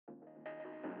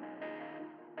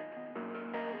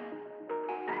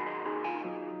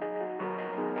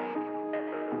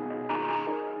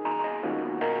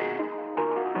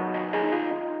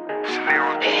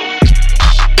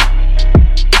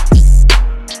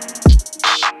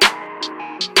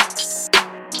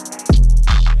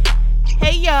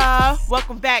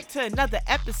Welcome back to another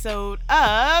episode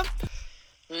of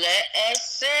Let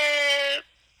us sip.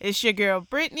 It's Your Girl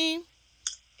Brittany.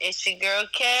 It's your girl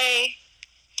Kay.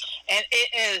 And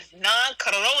it is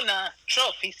non-corona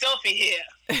trophy Sophie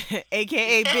here.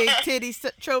 AKA Big Titty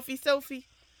Trophy Sophie.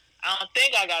 I don't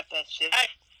think I got that shit. I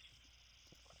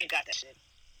got that shit.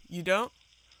 You don't?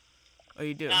 Or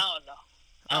you do? I don't know.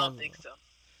 I don't Oh. think so.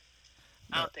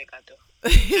 I don't think I do.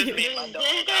 Just me and my dog.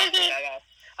 I don't think I got it.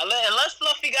 Unless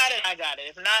Fluffy got it, I got it.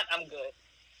 If not, I'm good.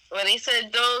 Well, he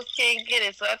said those can't get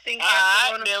it, so I think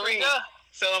Alright, there we go.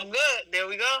 So I'm good. There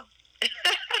we go.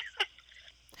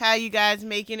 How you guys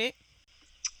making it?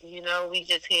 You know, we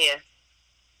just here.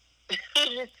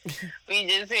 We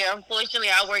just here. Unfortunately,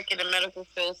 I work in the medical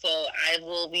field, so I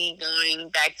will be going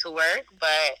back to work.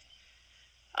 But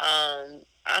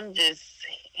I'm just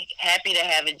happy to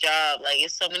have a job. Like,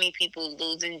 it's so many people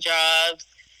losing jobs,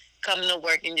 coming to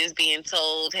work and just being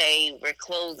told, "Hey, we're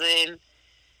closing.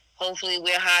 Hopefully,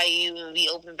 we'll hire you when we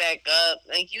open back up."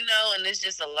 Like, you know, and it's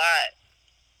just a lot.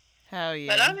 Hell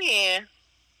yeah. But I'm here.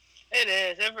 It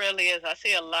is. It really is. I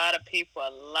see a lot of people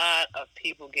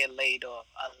get laid off.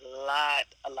 A lot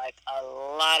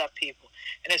of people.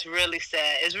 And it's really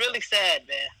sad. It's really sad,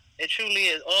 man. It truly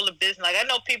is. All the business. Like, I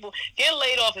know people, getting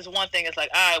laid off is one thing. It's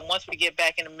like, all right, once we get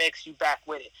back in the mix, you back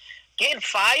with it. Getting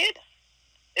fired,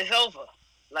 it's over.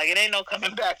 Like, it ain't no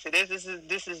coming back to this.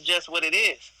 This is just what it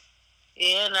is.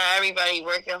 Yeah, now everybody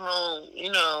working home,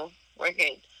 you know,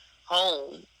 working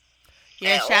home.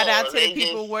 Yeah, at shout out all. to the They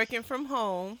people just- working from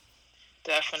home.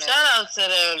 Definitely. Shout out to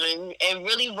them and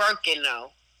really working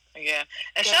though. Yeah.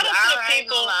 And 'Cause shout out to I the ain't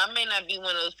gonna people. lie, I may not be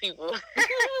one of those people.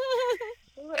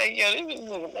 Like, yo, this is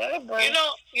bad, bro. You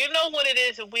know what it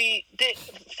is.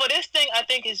 For this thing, I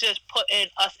think is just putting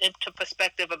us into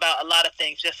perspective about a lot of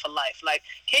things just for life. Like,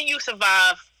 can you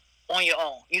survive on your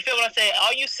own? You feel what I'm saying?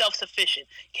 Are you self-sufficient?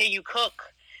 Can you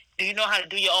cook? Do you know how to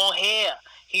do your own hair?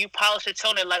 Can you polish your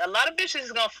toenail? Like, a lot of bitches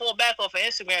is gonna fall back off of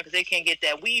Instagram because they can't get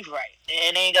that weave right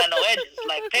and they ain't got no edges.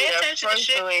 Like, pay attention to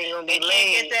shit. Ain't gonna They be can't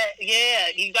laid. get that. Yeah,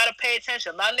 you gotta pay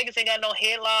attention. A lot of niggas ain't got no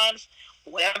hairlines.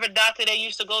 Whatever doctor they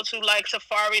used to go to, like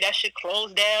Safari, that shit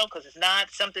closed down because it's not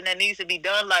something that needs to be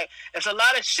done. Like, there's a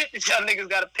lot of shit that y'all niggas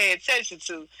gotta pay attention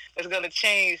to that's gonna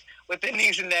change within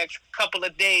these next couple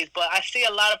of days. But I see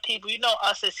a lot of people, you know,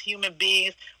 us as human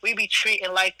beings, we be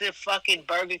treating like the fucking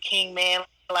Burger King man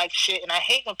like shit, and I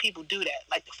hate when people do that.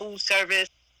 Like the food service,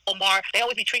 Omar, they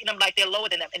always be treating them like they're lower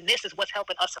than them, and this is what's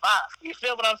helping us survive. You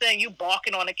feel what I'm saying? You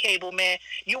barking on the cable, man.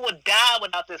 You would die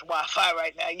without this Wi-Fi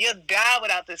right now. You'll die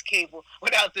without this cable,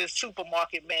 without this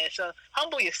supermarket, man. So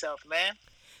humble yourself, man.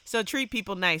 So treat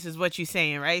people nice is what you're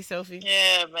saying, right, Sophie?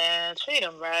 Yeah, man. Treat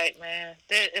them right, man.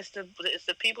 It's the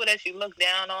people that you look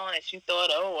down on that you thought,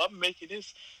 oh, I'm making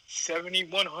this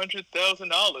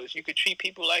 $100,000. You could treat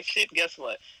people like shit. Guess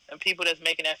what? And people that's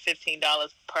making that $15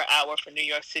 per hour for New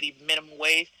York City minimum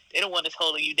wage, they the one that's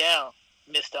holding you down,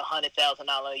 Mr.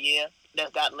 $100,000 a year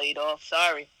that got laid off.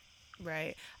 Sorry.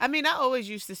 Right. I mean, I always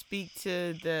used to speak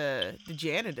to the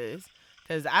janitors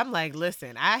because I'm like,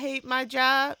 listen, I hate my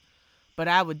job, but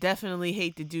I would definitely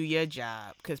hate to do your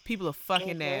job because people are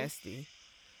fucking nasty.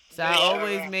 So I Yeah.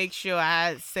 always make sure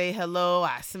I say hello,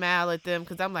 I smile at them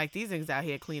because I'm like, these niggas out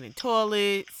here cleaning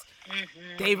toilets.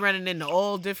 They running into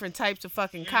all different types of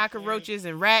fucking cockroaches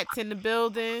and rats in the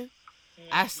building.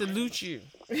 I salute you.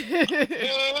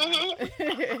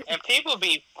 And people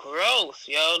be gross,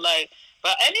 yo. Like,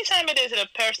 but anytime it is that a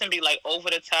person be like over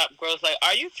the top gross, like,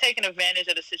 are you taking advantage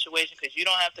of the situation because you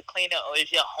don't have to clean it, or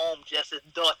is your home just as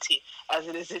dirty as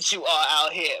it is that you are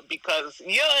out here? Because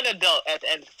you're an adult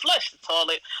and flush the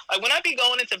toilet. Like, when I be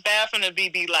going into bathroom to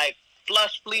be like,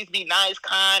 flush, please be nice,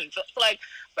 kind. Like,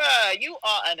 bruh, you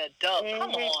are an adult.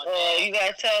 Come on, man. You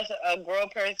gotta tell a grown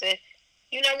person,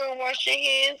 you never gonna wash your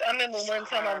hands. I remember one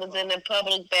time I was in the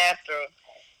public bathroom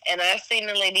and I seen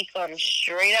the lady come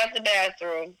straight out the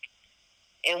bathroom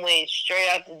and went straight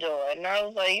out the door. And I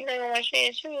was like, you never gonna wash your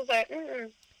hands? She was like,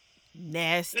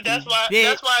 Nasty That's why- bitch.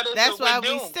 that's why it is That's that why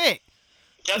we're we doomed. sick.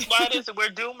 That's why it is that we're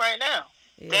doomed right now.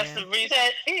 That's Yeah. the reason.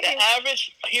 The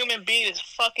average human being is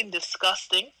fucking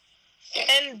disgusting,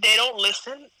 and they don't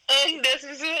listen. And this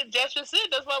is it. That's just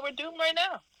it. That's why we're doomed right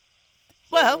now.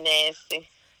 Well, nasty.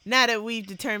 now that we've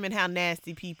determined how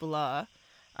nasty people are,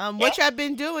 what y'all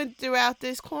been doing throughout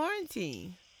this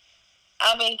quarantine?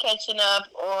 I've been catching up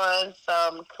on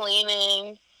some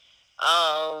cleaning,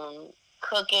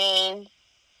 cooking,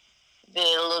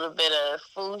 did a little bit of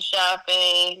food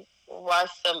shopping,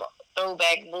 watched some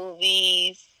throwback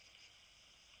movies.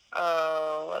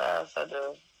 What else I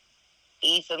do?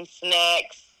 Eat some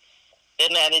snacks.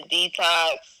 Been at a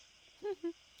detox.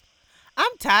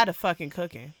 I'm tired of fucking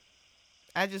cooking.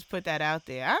 I just put that out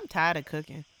there. I'm tired of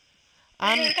cooking.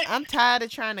 I'm tired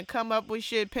of trying to come up with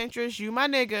shit. Pinterest, you my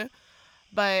nigga.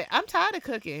 But I'm tired of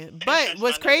cooking. But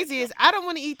what's crazy is I don't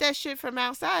want to eat that shit from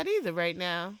outside either right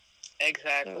now.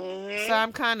 Exactly. Mhm. So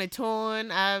I'm kind of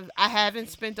torn. I haven't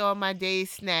spent all my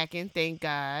days snacking, thank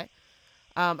God.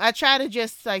 I try to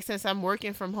just, like, since I'm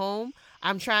working from home,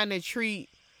 I'm trying to treat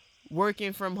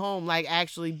working from home like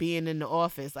actually being in the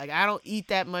office. Like, I don't eat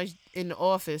that much in the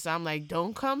office. So I'm like,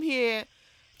 don't come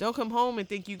home and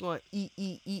think you're going to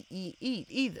eat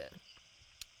either.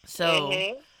 So,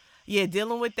 Mhm. yeah,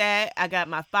 dealing with that. I got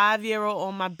my 5-year-old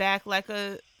on my back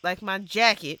like my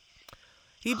jacket.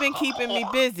 He been keeping me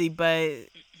busy, but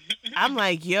I'm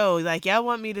like, yo, like, y'all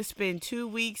want me to spend 2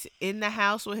 weeks in the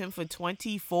house with him for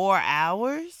 24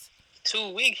 hours? 2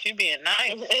 weeks, you being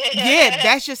nice. Yeah,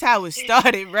 that's just how it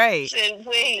started, right? Said,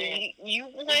 wait, you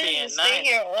want being to stay nice.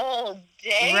 here all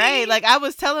day? Right. Like, I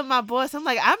was telling my boss, I'm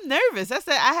like, I'm nervous. I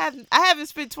said, I haven't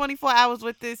spent 24 hours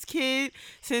with this kid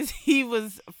since he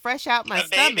was fresh out my A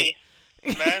stomach. baby.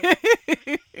 Man.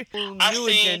 New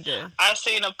agenda. I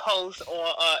seen a post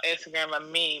on Instagram, a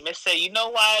meme. It said, you know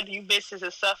why you bitches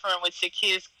are suffering with your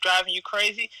kids driving you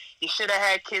crazy? You should have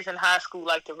had kids in high school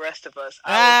like the rest of us.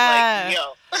 I was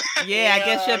like, yo. Yeah, I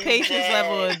guess your I'm patience dead.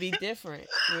 level would be different.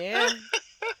 Yeah.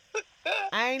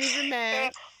 I ain't even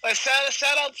mad. But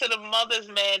shout out to the mothers,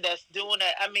 man, that's doing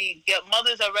that. I mean,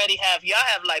 mothers already y'all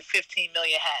have like 15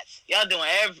 million hats. Y'all doing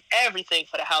everything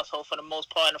for the household for the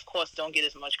most part, and of course don't get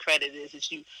as much credit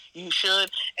as you should.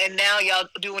 And now y'all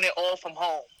doing it all from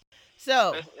home.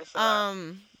 So, It's a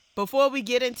lot. before we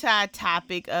get into our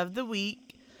topic of the week,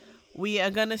 we are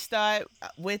going to start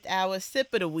with our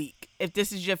sip of the week. If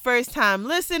this is your first time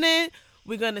listening,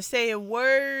 we're going to say a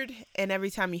word, and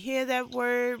every time you hear that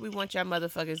word, we want y'all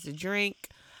motherfuckers to drink.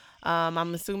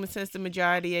 I'm assuming since the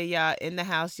majority of y'all in the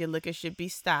house, your liquor should be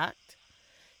stocked.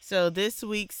 So this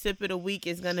week's sip of the week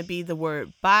is going to be the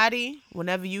word body.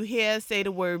 Whenever you hear us say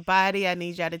the word body, I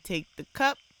need y'all to take the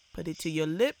cup, put it to your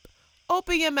lip,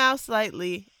 open your mouth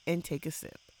slightly, and take a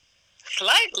sip.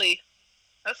 Slightly.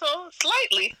 That's all.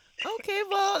 Slightly. Okay,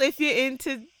 well, if you're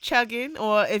into chugging,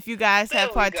 or if you guys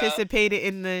have There we go. participated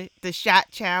in the shot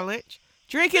challenge,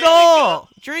 drink it There we all. go.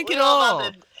 Drink We it were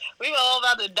all. we were all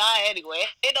about to die anyway.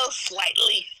 Ain't no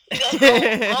slightly. Just go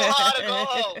hard or go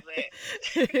home,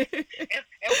 man.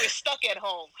 And we're stuck at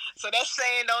home. So that's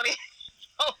saying don't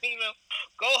even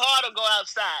go hard or go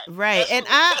outside. Right. That's And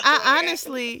what- that's I what we're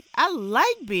honestly, I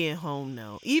like being home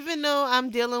though. Even though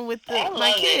I'm dealing with I my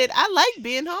love kid, it. I like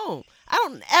being home. I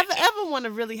don't ever want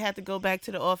to really have to go back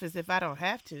to the office if I don't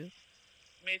have to.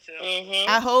 Me too. Mhm.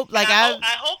 I hope, like, I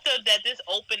hope that this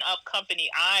open up company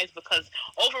eyes, because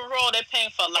overall they're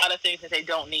paying for a lot of things that they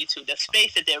don't need to. The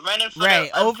space that they're renting for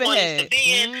Right, the employees overhead. to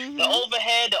be in, Mhm. the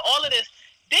overhead, all of this,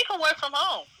 they can work from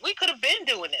home. We could have been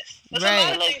doing this. There's a Right.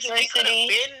 lot of things that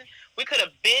we could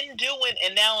have been doing,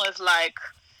 and now it's like,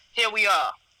 here we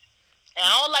are. And I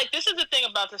don't like, this is the thing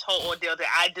about this whole ordeal that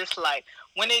I dislike.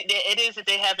 When it is that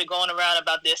they have it going around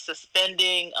about this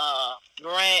suspending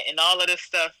rent and all of this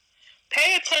stuff,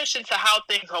 pay attention to how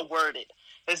things are worded.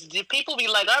 Because people be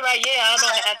like, all right, yeah, I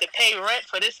don't have to pay rent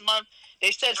for this month.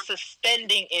 They said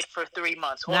suspending it for 3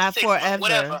 months or Not 6 forever. months,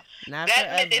 whatever. Not They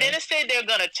forever. didn't say they're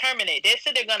going to terminate. They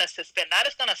said they're going to suspend. Not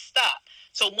it's going to stop.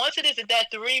 So once it is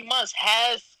that 3 months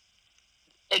has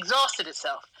exhausted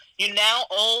itself, you now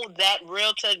owe that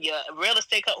realtor, your real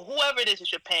estate company, whoever it is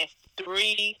that you're paying,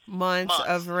 3 months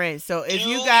of rent. So if Do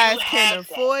you guys you can have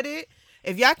that? afford it,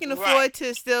 if y'all can afford Right.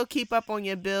 to still keep up on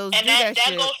your bills, And do that that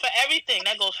shit. goes for everything.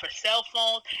 That goes for cell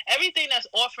phones. Everything that's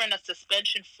offering a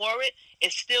suspension for it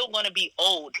is still going to be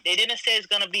owed. They didn't say it's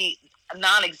going to be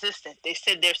non-existent. They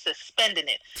said they're suspending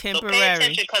it. So pay Temporary.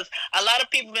 attention, because a lot of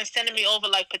people have been sending me over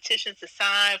like petitions to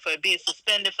sign for it being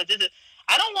suspended for this.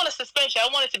 I don't want a suspension. I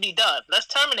want it to be done. Let's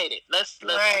terminate it. Let's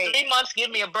Right. 3 months,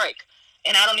 give me a break,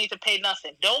 and I don't need to pay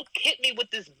nothing. Don't hit me with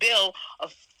this bill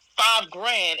of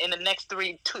 $5,000 in the next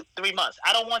 3 months.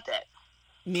 I don't want that.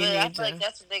 Me But I neither. feel like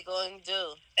that's what they're going to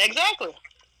do. Exactly.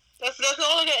 That's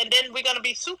all of it. And then we're gonna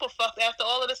be super fucked after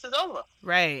all of this is over.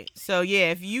 Right. So yeah,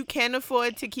 if you can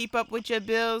afford to keep up with your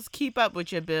bills, keep up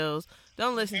with your bills.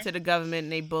 Don't listen to the government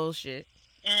and they bullshit.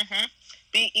 Mm-hmm.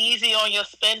 Be easy on your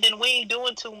spending. We ain't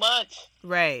doing too much.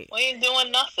 Right. We ain't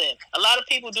doing nothing. A lot of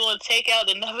people doing takeout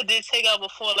that never did takeout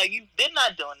before. Like, you've been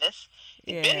not doing this.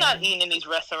 You've been not eating in these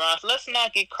restaurants. Let's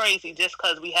not get crazy just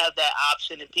because we have that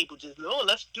option and people just, oh,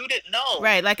 let's do that. No.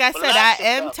 Right. Like I said, Relax I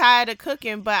am yourself. tired of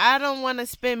cooking, but I don't want to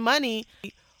spend money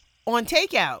on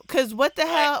takeout. Cause what the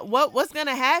hell? What's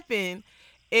gonna happen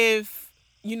if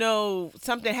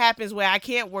something happens where I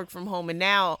can't work from home, and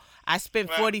now I spend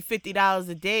Right. $40-$50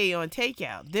 a day on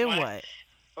takeout. Then Right. what?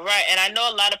 Right, and I know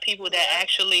a lot of people that Yeah.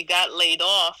 actually got laid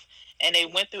off and they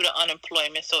went through the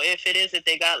unemployment. So if it is that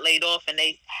they got laid off and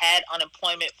they had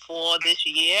unemployment for this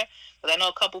year, because I know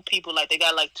a couple people like they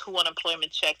got like 2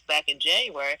 unemployment checks back in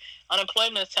January.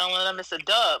 Unemployment is telling them it's a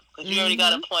dub because you already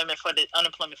got unemployment for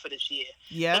this year.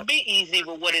 So Yep. be easy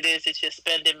with what it is that you're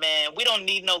spending, man. We don't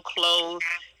need no clothes.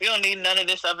 We don't need none of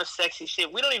this other sexy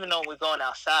shit. We don't even know when we're going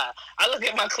outside. I look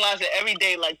at my closet every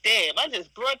day like, damn, I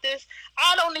just brought this.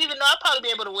 I don't even know. I'll probably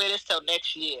be able to wear this till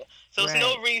next year. So it's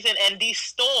no Right. reason. And these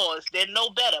stores, they're no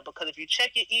better because if you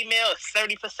check your email, it's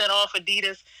 30% off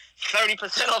Adidas,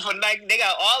 30% off of Nike. They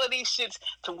got all of these shits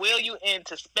to wheel you in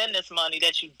to spend this money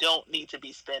that you don't need to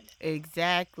be spending.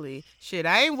 Exactly. Shit,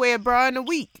 I ain't wear a bra in a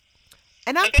week.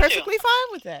 And I'm Look at you. perfectly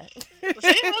fine with that.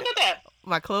 See, look at that.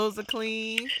 My clothes are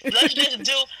clean. Let's just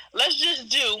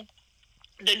do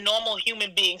the normal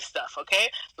human being stuff, okay?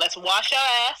 Let's wash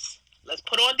our ass. Let's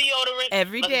put on deodorant.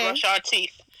 Every Let's day. brush our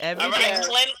teeth. Every All right,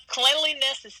 day.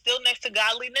 cleanliness is still next to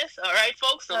godliness. All right,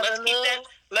 folks. So let's keep that.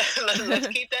 Let's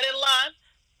keep that in line.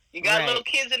 You got Right. little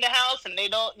kids in the house, and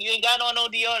you ain't got on no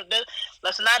deodorant.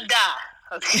 Let's not die.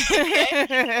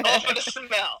 Okay. Go for the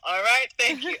smell. All right.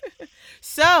 Thank you.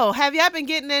 So, have y'all been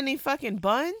getting any fucking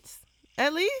buns,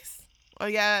 at least? Or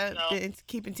y'all No. been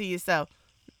keeping to yourself?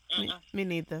 Mm-mm. Me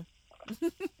neither.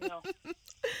 No.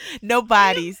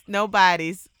 Nobody's.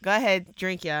 Go ahead,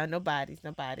 drink, y'all. Nobody's.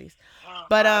 Oh,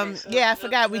 But bodies. yeah, I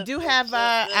forgot. We do have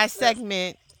our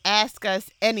segment, Ask Us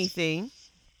Anything.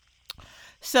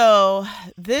 So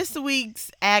this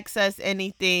week's Ask Us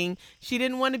Anything, she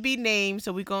didn't want to be named,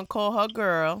 so we're gonna call her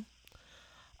girl.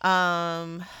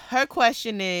 Her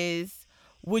question is,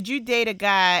 would you date a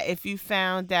guy if you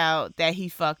found out that he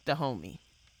fucked a homie?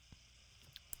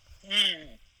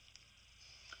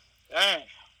 Dang.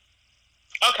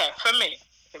 Okay, for me.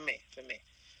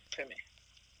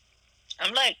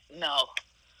 I'm like, no.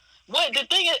 What the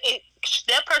thing is,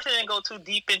 that person didn't go too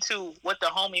deep into what the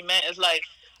homie meant. It's like,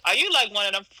 are you like one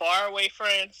of them far away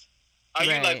friends? Are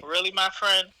you like Right. really my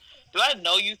friend? Do I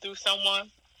know you through someone?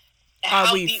 And Are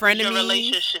how we deep was your frenemies?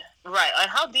 relationship? Right.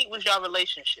 And how deep was your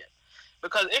relationship?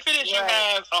 Because if it is you Right.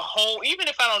 have a whole, even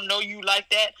if I don't know you like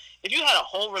that, if you had a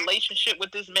whole relationship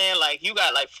with this man, like you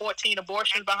got like 14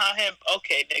 abortions behind him,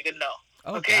 okay, nigga, no.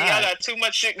 Oh, Okay, y'all God. got too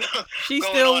much shit She's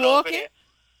going still on over walking? there.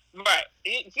 Right.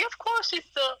 Yeah, of course she's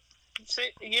still,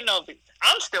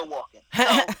 I'm still walking.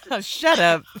 So Shut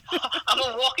up, I'm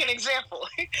a walking example.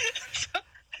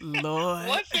 Lord.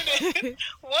 Once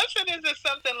it is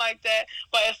something like that.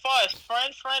 But as far as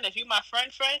friend, if you my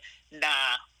friend,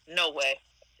 nah, no way.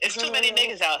 It's too many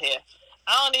niggas out here.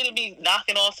 I don't need to be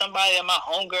knocking on somebody that my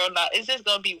homegirl not. It's just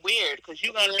gonna be weird because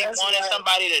you're gonna be That's wanting right.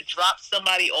 somebody to drop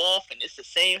somebody off, and it's the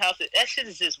same house. That shit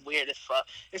is just weird as fuck.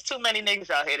 There's too many niggas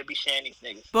out here to be sharing these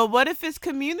niggas. But what if it's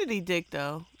community dick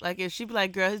though? Like if she be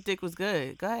like, girl, his dick was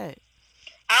good. Go ahead.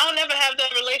 I don't never have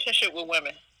that relationship with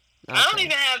women. Okay. I don't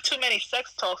even have too many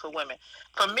sex talks with women.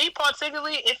 For me,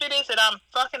 particularly, if it is that I'm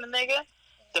fucking a nigga,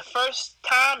 the first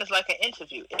time is like an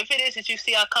interview. If it is that you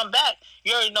see I come back,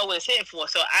 you already know what it's hitting for.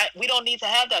 So we don't need to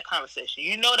have that conversation.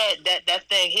 You know that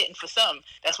thing hitting for something.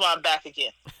 That's why I'm back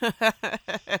again.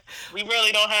 We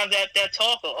really don't have that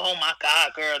talk of, oh my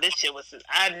God, girl, this shit was.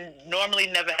 I normally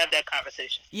never have that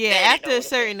conversation. Yeah, They already know after what a it is.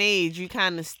 certain age, you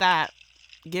kind of stop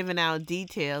giving out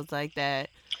details like that.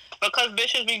 Because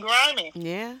bitches be grimy.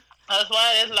 Yeah. That's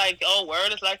why it's like, oh,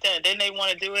 word is like that. And then they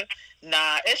want to do it.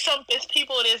 Nah, it's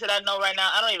people it is that I know right now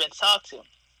I don't even talk to.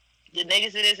 The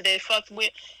niggas it is that they fucked with,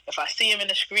 if I see them in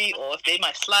the street or if they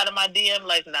might slide in my DM,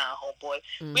 like, nah, homeboy,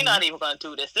 we're not even going to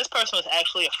do this. This person was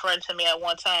actually a friend to me at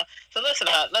one time. So let's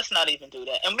not even do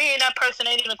that. And me and that person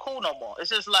ain't even cool no more.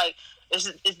 It's just like,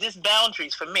 it's this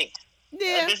boundaries for me.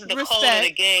 Yeah. This is the code of Respect.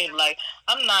 the game. Like,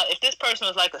 I'm not, if this person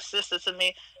was like a sister to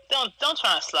me, don't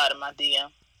try and slide in my DM.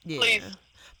 Yeah. Please.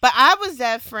 But I was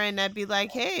that friend that'd be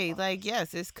like, hey, like,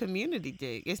 yes, it's community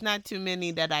dick. It's not too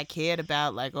many that I cared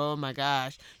about, like, oh my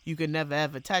gosh, you could never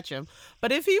ever touch him.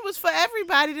 But if he was for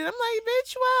everybody, then I'm like,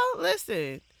 bitch, well,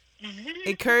 listen,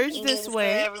 it curves this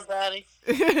way. Everybody.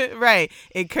 Right.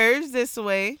 It curves this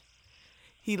way.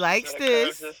 He likes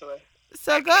this.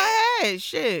 So go ahead.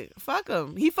 Shit. Fuck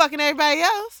him. He fucking everybody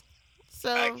else.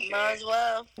 So, Might as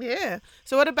well. yeah.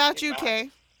 So what about you,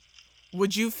 Kay?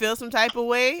 Would you feel some type of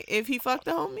way if he fucked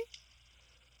a homie?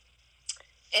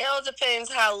 It all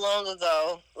depends how long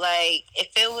ago. Like, if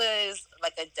it was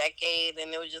like a decade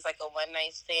and it was just like a one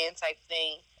night stand type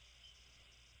thing,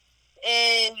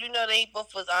 and they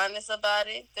both was honest about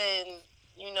it, then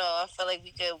I feel like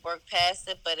we could work past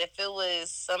it. But if it was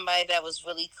somebody that was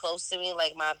really close to me,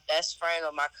 like my best friend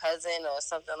or my cousin or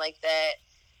something like that,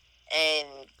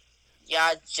 and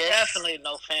y'all just Definitely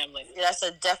no family. that's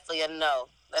definitely a no.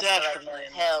 That's Definitely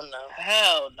like hell no.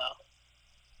 Hell no.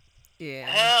 Yeah.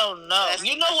 Hell no.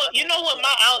 You know what? You know what?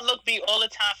 My outlook be all the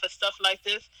time for stuff like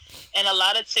this, and a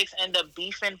lot of chicks end up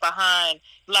beefing behind.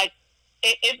 Like,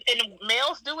 and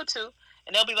males do it too,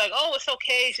 and they'll be like, "Oh, it's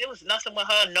okay. It was nothing with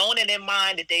her," knowing in their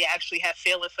mind that they actually have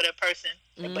feelings for that person,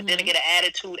 but then they get an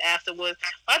attitude afterwards.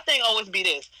 My thing always be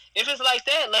this: if it's like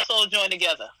that, let's all join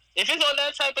together. If it's on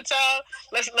that type of time,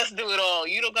 let's do it all.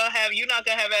 You're not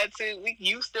gonna have attitude.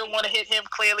 You still want to hit him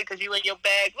clearly because you in your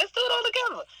bag. Let's do it all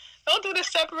together. Don't do this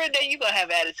separate. Then you gonna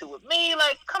have attitude with me.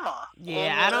 Like, come on.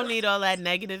 Yeah, I don't need all that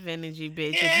negative energy,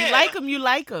 bitch. If Yeah. you like them, you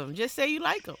like them. Just say you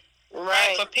like them.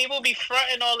 Right. But people be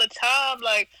fronting all the time.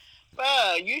 Like,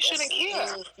 bruh, you shouldn't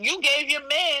care. You gave your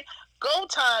man go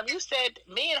time. You said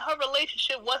me and her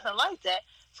relationship wasn't like that,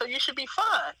 so you should be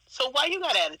fine. So why you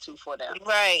got attitude for that?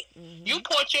 Right. You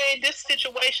portrayed this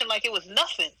situation like it was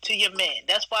nothing to your man.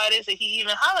 That's why it is that he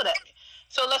even hollered at me.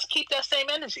 So let's keep that same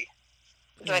energy.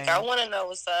 Like, I want to know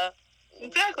what's up.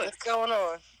 Exactly. What's going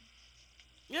on?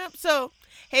 Yep. So,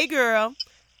 hey, girl.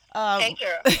 Hey,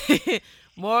 girl.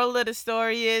 Moral of the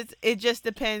story is it just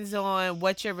depends on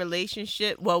what your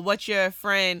what your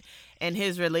friend and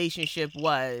his relationship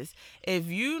was. If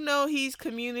you know he's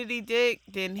community dick,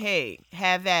 then hey,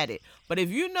 have at it. But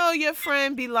if you know your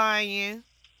friend be lying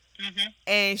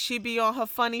and she be on her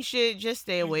funny shit, just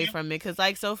stay away from it. Because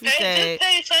like Sophie said, just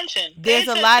pay attention. There's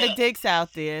a lot of dicks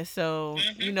out there. So,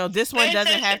 this one Pay doesn't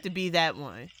attention. have to be that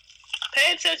one.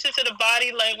 Pay attention to the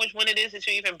body language when it is that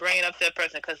you even bring it up to that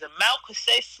person. Because the mouth could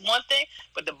say one thing,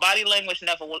 but the body language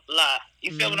never will lie.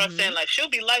 You feel what I'm saying? Like, she'll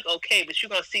be like, okay, but you're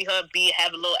going to see her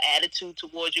have a little attitude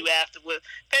towards you afterwards.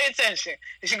 Pay attention.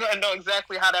 She's going to know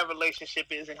exactly how that relationship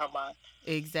is in her mind.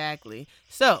 Exactly.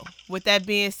 So, with that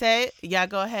being said, y'all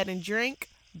go ahead and drink.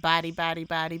 Body, body,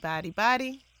 body, body,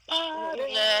 body.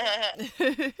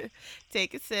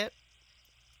 Take a sip.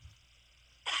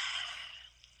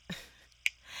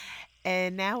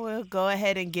 And now we'll go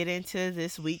ahead and get into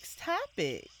this week's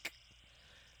topic.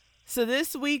 So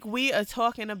this week we are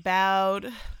talking about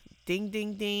ding,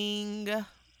 ding, ding,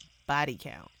 body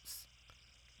counts.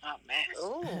 Oh, man.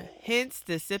 Ooh. Hence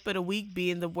the sip of the week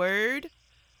being the word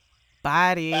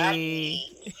body.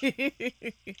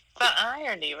 The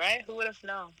irony, right? Who would have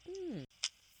known?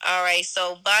 All right,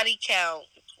 so body count.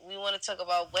 We want to talk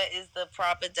about what is the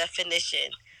proper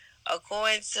definition.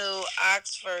 According to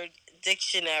Oxford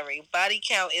Dictionary, body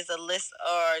count is a list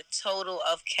or total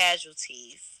of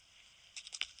casualties.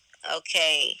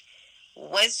 Okay,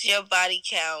 what's your body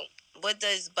count? What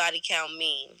does body count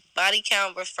mean? Body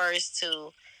count refers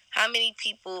to how many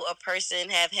people a person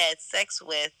have had sex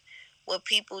with. What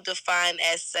people define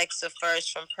as sex differs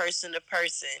from person to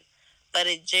person, but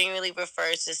it generally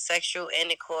refers to sexual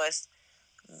intercourse,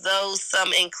 though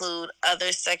some include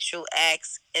other sexual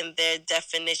acts in their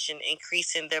definition,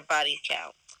 increasing their body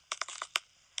count.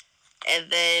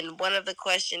 And then one of the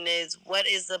question is, what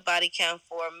is the body count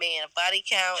for a man? A body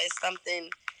count is something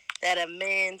that a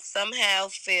man somehow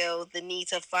feel the need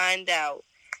to find out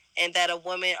and that a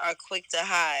woman are quick to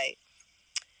hide.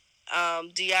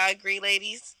 Do y'all agree,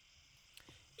 ladies?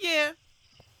 Yeah.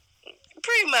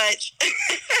 Pretty much.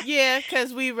 Yeah,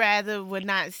 because we rather would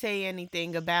not say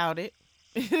anything about it.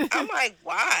 I'm like,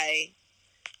 why?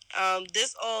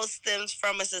 This all stems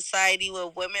from a society where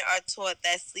women are taught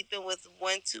that sleeping with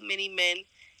one too many men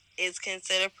is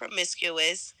considered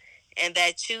promiscuous, and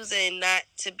that choosing not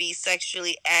to be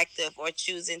sexually active or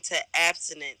choosing to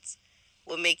abstinence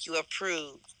will make you a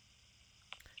prude.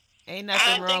 Ain't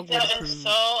nothing wrong with a prude.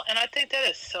 And I think that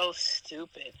is so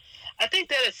stupid. I think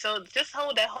that is so. Just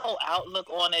that whole outlook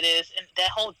on it is, and that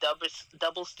whole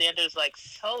double standard is like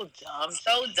so dumb.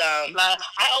 So dumb. Like,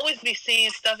 I always be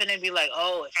seeing stuff and they be like,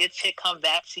 "Oh, if your chick come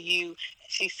back to you, and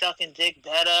she's sucking dick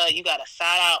better, you got to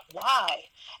side out." Why?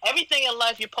 Everything in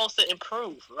life you're supposed to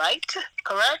improve, right?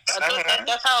 Correct?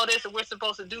 That's how it is that we're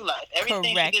supposed to do life.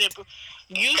 Everything should get improved.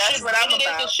 You should bring it in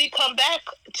that she come back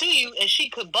to you and she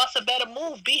could bust a better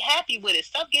move. Be happy with it.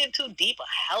 Stop getting too deep on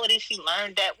how it is she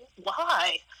learned that.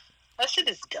 Why? That shit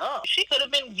is dumb. She could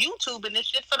have been YouTubing this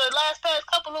shit for the past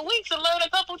couple of weeks and learned a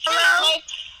couple tricks. Like,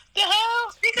 the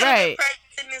hell? She could Right. have been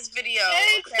practicing this video.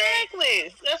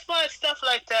 Exactly. That's why stuff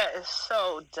like that is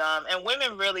so dumb. And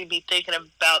women really be thinking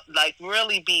about, like,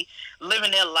 really be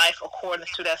living their life according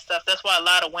to that stuff. That's why a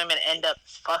lot of women end up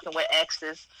fucking with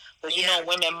exes. Because, you know,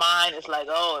 women mind is like,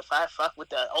 oh, if I fuck with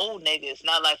the old nigga, it's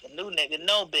not like a new nigga.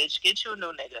 No, bitch, get you a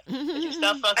new nigga. But you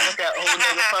stop fucking with that old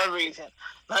nigga for a reason.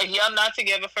 Like, y'all not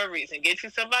together for a reason. Get you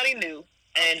somebody new.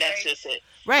 And that's just it.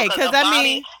 Right, because a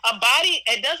body,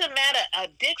 it doesn't matter. A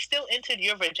dick still entered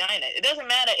your vagina. It doesn't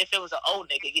matter if it was an old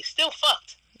nigga. You still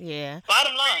fucked. Yeah.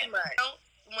 Bottom line.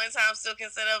 One time still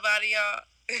consider a body, y'all.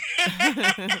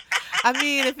 I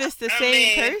mean, if it's the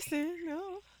same person,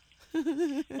 no.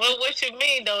 Well, what you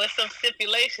mean, though? It's some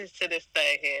stipulations to this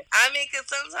thing here. I mean, because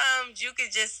sometimes you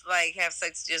could just, like, have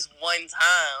sex just one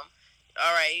time.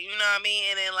 All right, you know what I mean?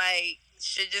 And then, like,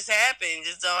 shit just happen.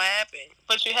 Just don't happen.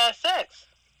 But you had sex.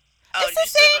 Oh, it's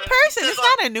the same person. It's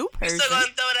not a new person. You still gonna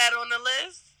throw that on the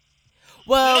list?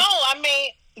 Well, no, I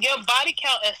mean, your body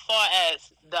count as far as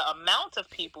the amount of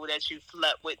people that you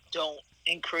slept with don't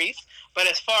increase. But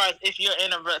as far as if you're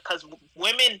in a... Because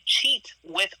women cheat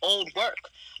with old work.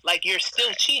 Like, you're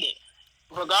still cheating.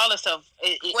 Regardless of...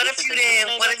 What if you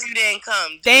didn't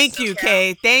come? Thank you,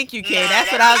 Kay. Thank you, Kay.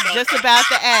 That's what I was just about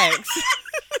to ask.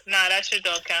 Nah, that shit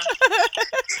don't count.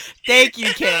 Thank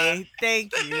you, Kay.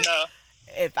 Thank you. No.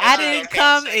 If I didn't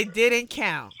come, it didn't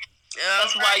count.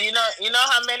 That's why you know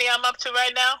how many I'm up to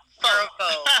right now?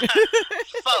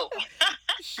 Four.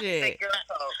 Shit. Girl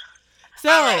code. So,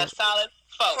 all right, a solid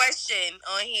 4. Question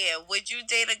on here: would you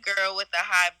date a girl with a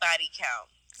high body count?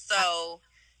 So,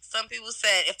 some people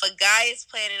said if a guy is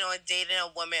planning on dating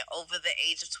a woman over the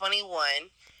age of 21,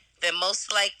 then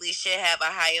most likely should have a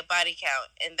higher body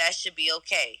count, and that should be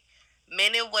okay.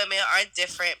 Men and women are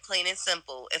different, plain and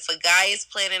simple. If a guy is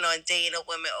planning on dating a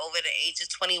woman over the age of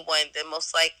 21, then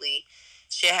most likely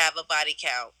should have a body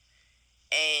count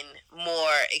and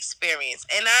more experience.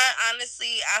 And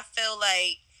I feel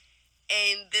like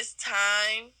in this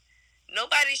time,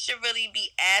 nobody should really be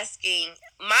asking.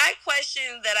 My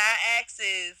question that I ask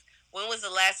is, when was the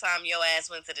last time your ass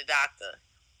went to the doctor?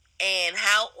 And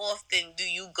how often do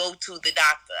you go to the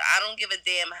doctor? I don't give a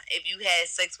damn if you had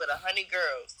sex with 100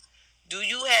 girls. Do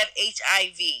you have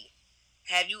HIV?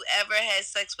 Have you ever had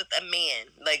sex with a man?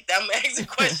 Like, I'm asking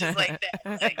questions like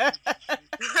that.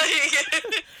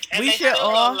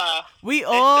 We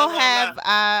all have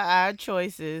our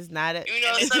choices. Not a, you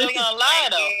know, some people lie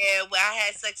though. Yeah, well, I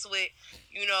had sex with,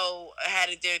 you know, I had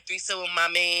a threesome with my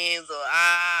mans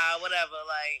or whatever.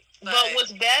 Like, but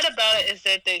what's bad about it is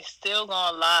that they still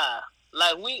gonna lie.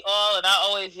 Like, we all, and I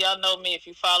always, y'all know me, if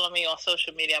you follow me on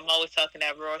social media, I'm always talking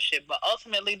that raw shit. But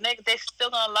ultimately, nigga, they still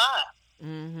gonna lie.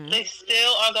 Mm-hmm. They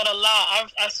still are gonna lie.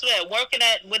 I swear, working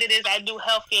at what it is, I do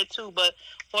healthcare too, but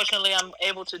fortunately, I'm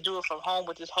able to do it from home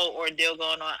with this whole ordeal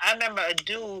going on. I remember a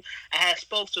dude I had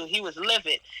spoke to, he was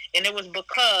livid, and it was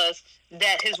because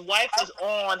that his wife was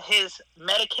on his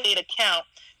Medicaid account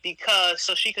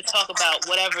so she could talk about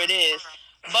whatever it is.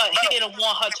 But he didn't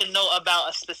want her to know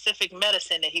about a specific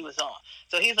medicine that he was on.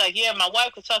 So he's like, yeah, my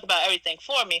wife could talk about everything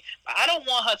for me, but I don't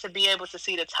want her to be able to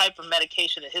see the type of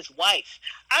medication of his wife.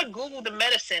 I Googled the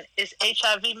medicine. It's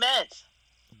HIV meds.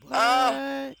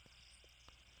 What?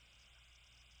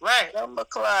 Right. Number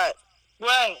clock.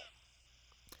 Right.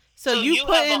 So you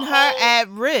putting her at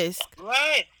risk.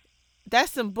 Right.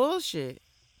 That's some bullshit.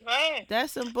 Right.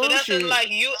 That's some bullshit. So that's like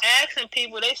you asking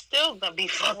people, they still gonna be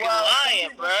fucking lying,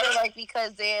 bro. Feel like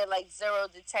because they're like zero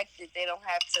detected, they don't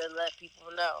have to let people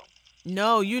know.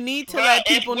 No, you need to let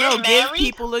people know. Give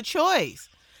people a choice.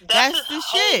 That's the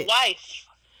shit. Wife.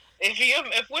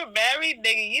 If we're married,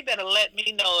 nigga, you better let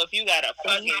me know if you got a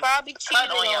fucking you probably cheated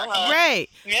on her. Right.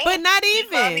 Yeah. But not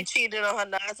even. You probably cheated on her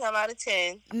 9 times out of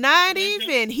 10. Not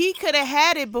even. He could have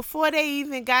had it before they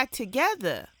even got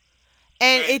together.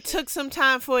 And it took some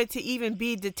time for it to even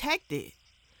be detected.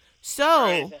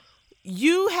 So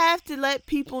you have to let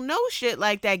people know shit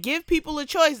like that. Give people a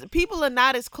choice. People are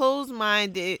not as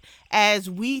closed-minded as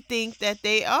we think that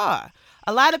they are.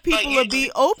 A lot of people will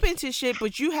be open to shit,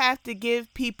 but you have to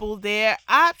give people their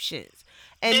options.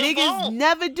 And niggas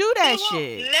never do that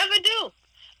shit. Never do.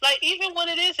 Like, even what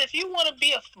it is, if you want to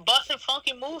be busting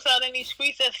funky moves out in these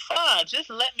streets, that's fine.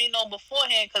 Just let me know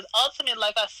beforehand, because ultimately,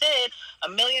 like I said a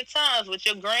million times, what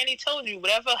your granny told you,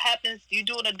 whatever happens you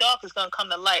do in the dark is going to come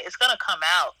to light. It's going to come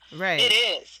out. Right. It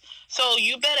is. So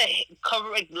you better come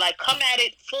at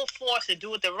it full force and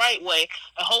do it the right way,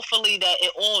 and hopefully that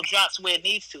it all drops where it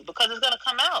needs to, because it's going to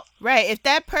come out. Right. If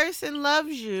that person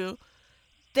loves you,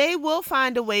 they will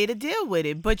find a way to deal with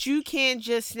it, but you can't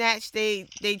just snatch they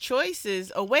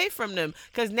choices away from them,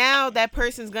 because now that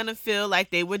person's gonna feel like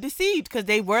they were deceived because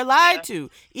they were lied to.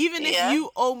 Even if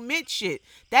you omit shit,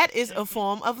 that is a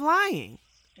form of lying.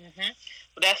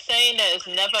 But that saying that it's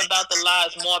never about the lie,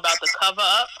 it's more about the cover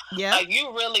up. Yeah. Like,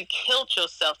 you really killed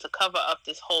yourself to cover up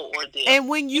this whole ordeal. And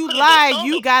when you lie,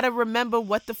 you gotta remember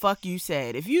what the fuck you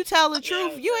said. If you tell the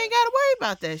truth, you ain't gotta worry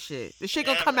about that shit. The shit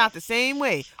gonna come out the same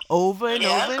way over and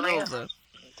over and over.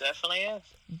 It definitely is.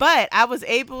 But I was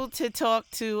able to talk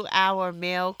to our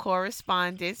male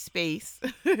correspondent, Space.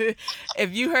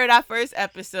 If you heard our first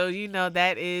episode, you know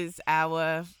that is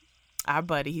our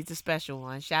buddy. He's a special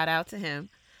one. Shout out to him.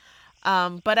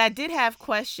 But I did have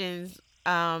questions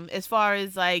as far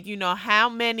as, like, you know, how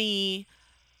many,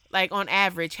 like, on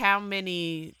average, how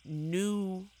many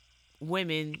new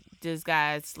women does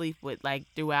guys sleep with, like,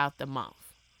 throughout the month?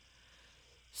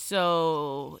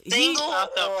 So Single or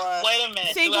wait a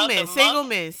minute.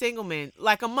 Single men,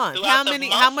 like a month. Throughout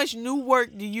How much new work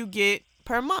do you get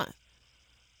per month?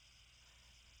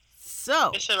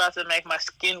 So this shit about to make my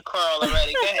skin curl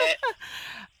already. Go ahead.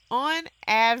 On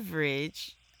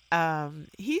average,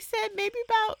 he said maybe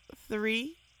about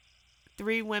three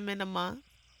women a month,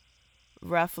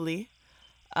 roughly.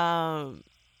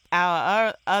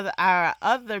 Our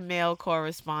other male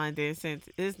correspondent, since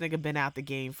this nigga been out the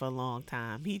game for a long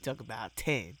time, he talk about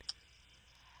 10.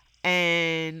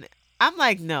 And I'm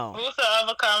like, no. Who's the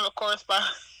other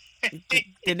correspondent? The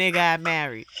nigga I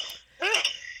married.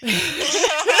 That's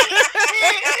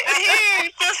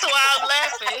why I'm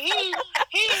laughing.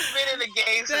 He's been in the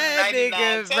game since That 99.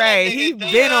 nigga, right? He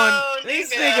been on.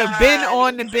 This nigga been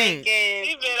on the bench.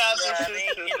 He been out since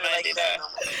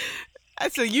 99.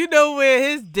 So you know where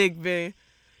his dick been.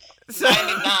 So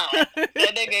 99.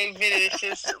 That nigga ain't been in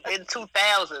shit in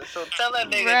 2000. So tell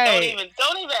that nigga,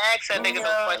 don't even ask that nigga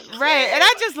no questions. Right, and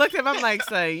I just looked at him. I'm like,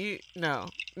 "Say, no."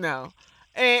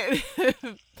 And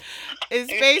his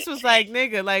face was like,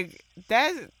 "Nigga, like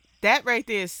that right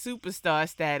there is superstar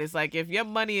status. Like, if your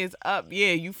money is up,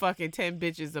 yeah, you fucking 10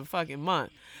 bitches a fucking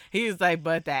month." He was like,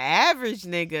 "But the average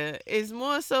nigga is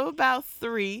more so about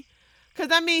 3." Because,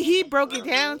 I mean, he broke it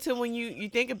down to when you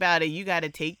think about it, you got to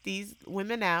take these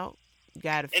women out. You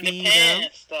got to feed them.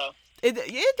 Though. It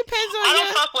depends on I your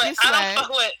don't fuck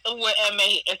with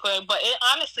MA, but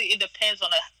honestly, it depends on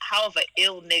how of an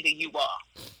ill nigga you are.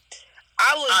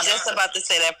 I was just about to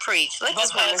say that. Preach. Let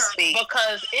this woman speak.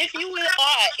 Because if you are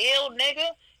an ill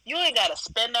nigga, you ain't got to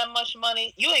spend that much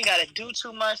money. You ain't got to do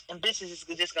too much, and bitches is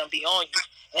just going to be on you.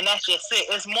 And that's just it.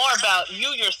 It's more about you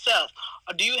yourself.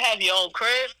 Or do you have your own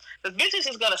crib? Because bitches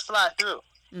is going to slide through.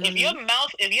 Mm-hmm. If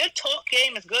your talk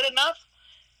game is good enough,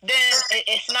 then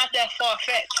it's not that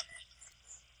far-fetched.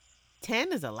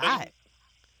 10 is a lot.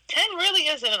 10 really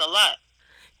isn't a lot.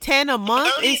 10 a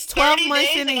month is 12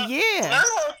 months in a year. My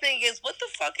whole thing is, what the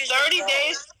fuck is 30 your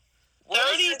days?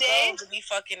 30 days to be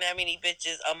fucking that many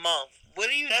bitches a month? What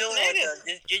are you doing with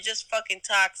them? You're just fucking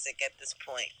toxic at this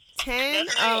point. 10,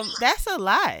 that's a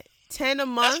lot. 10 a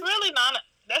month.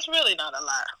 That's really not a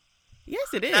lot.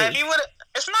 Yes, it is. Now,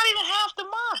 it's not even half the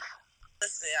month.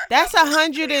 Listen, that's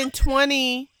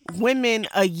 120 women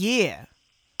a year.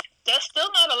 That's still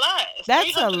not a lot. It's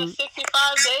that's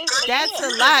 365 days. That's a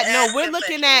lot. No, we're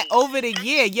looking at over the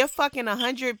year. You're fucking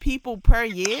 100 people per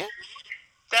year.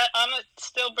 I'm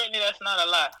still, Brittany. That's not a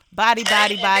lot. Body.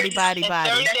 30 days.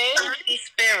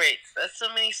 Spirits. That's so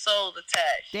many souls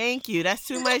attached. Thank you. That's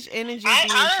too much energy I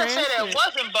being didn't say that transferred. it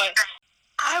wasn't, but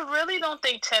I really don't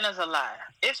think 10 is a lot.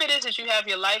 If it is that you have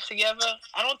your life together,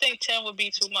 I don't think 10 would be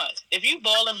too much. If you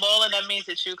balling, that means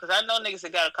that because I know niggas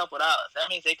that got a couple dollars. That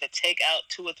means they could take out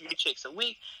 2 or 3 chicks a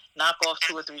week, knock off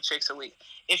 2 or 3 chicks a week.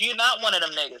 If you're not one of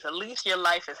them niggas, at least your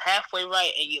life is halfway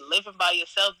right and you're living by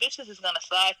yourself, bitches is going to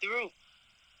slide through.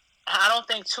 I don't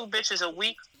think 2 bitches a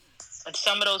week, and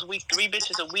some of those weeks, 3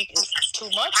 bitches a week is too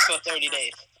much for 30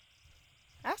 days.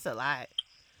 That's a lot.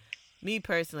 Me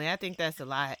personally, I think that's a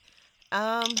lot.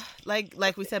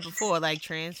 Like we said before, like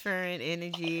transferring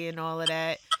energy and all of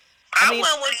that. I wouldn't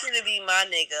want you to be my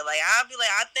nigga. Like, I'll be like,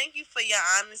 I thank you for your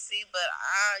honesty, but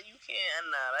you can't.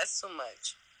 Nah, that's too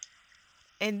much.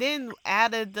 And then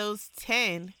out of those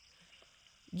 10,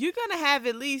 you're gonna have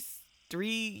at least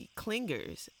 3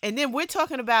 clingers, and then we're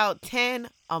talking about 10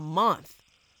 a month.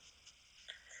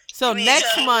 So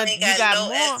next month you got no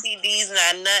more STDs,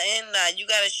 not nothing. Nah, you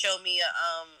gotta show me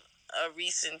a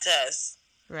recent test.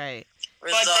 Right.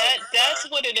 But that's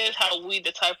what it is.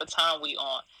 The type of time we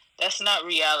on. That's not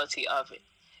reality of it.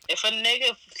 If a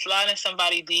nigga sliding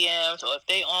somebody DMs or if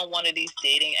they on one of these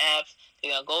dating apps,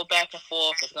 They're gonna go back and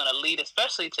forth. It's gonna lead,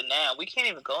 especially to now. We can't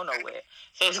even go nowhere.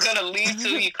 So it's gonna lead to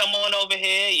you come on over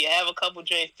here. You have a couple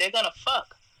drinks. They're gonna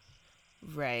fuck.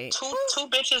 Right. Two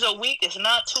bitches a week is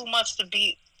not too much to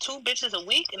beat. 2 bitches a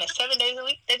week and 7 days a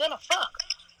week. They're gonna fuck.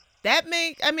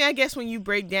 I guess when you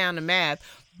break down the math,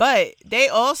 but they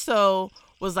also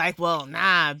was like, well,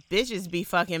 nah, bitches be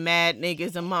fucking mad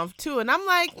niggas a month too, and I'm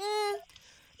like,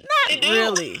 not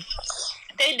really.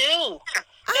 They do.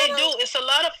 It's a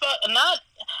lot of fuck.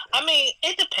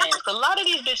 It depends. A lot of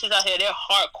these bitches out here, they're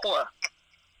hardcore.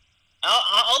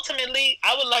 Ultimately,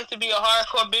 I would like to be a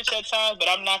hardcore bitch at times, but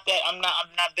I'm not that. I'm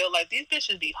not built like these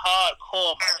bitches. Be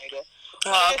hardcore, my nigga.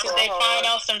 If they find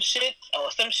out some shit,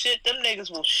 them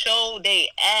niggas will show they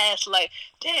ass like,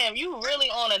 damn, you really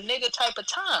on a nigga type of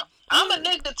time. I'm a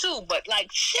nigga too, but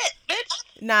like, shit, bitch.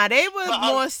 Nah, they were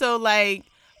more so like,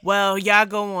 well, y'all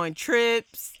go on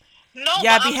trips. No,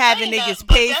 y'all be having niggas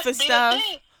pay for stuff.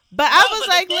 But I was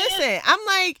like, listen, I'm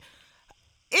like,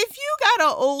 if you got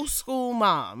an old school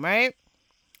mom, right?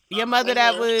 Your mother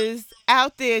that was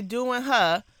out there doing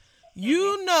her,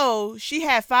 you know she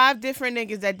had 5 different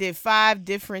niggas that did 5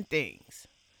 different things.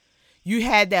 You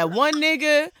had that one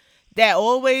nigga that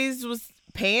always was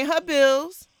paying her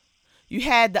bills. You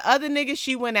had the other nigga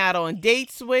she went out on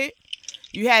dates with.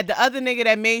 You had the other nigga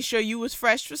that made sure you was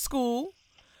fresh for school.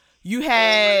 You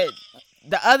had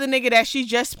the other nigga that she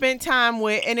just spent time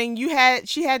with. And then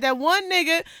she had that one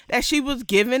nigga that she was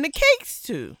giving the cakes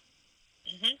to.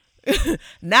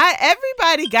 Not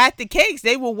everybody got the cakes.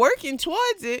 They were working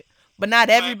towards it. But not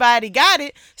everybody got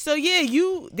it. So yeah,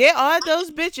 there are those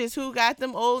bitches who got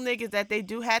them old niggas that they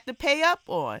do have to pay up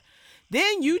on.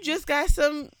 Then you just got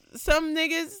some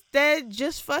niggas that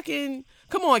just fucking,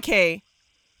 come on, Kay.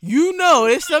 You know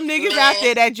there's some niggas out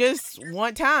there that just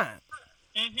want time.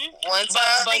 One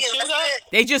time, but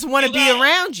they just want to be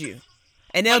around you.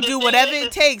 And they'll do whatever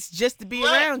it takes just to be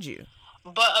around you.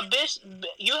 But a bitch,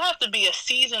 you have to be a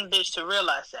seasoned bitch to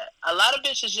realize that. A lot of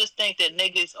bitches just think that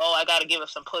niggas, I gotta give her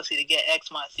some pussy to get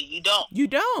X, Y, Z. You don't. You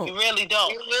don't. You really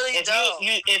don't. You really don't.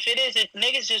 If it is,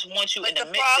 niggas just want you but in the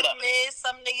mix. The problem is,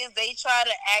 some niggas, they try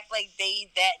to act like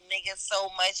they that nigga so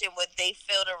much, and what they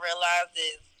fail to realize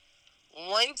is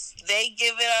once they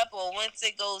give it up or once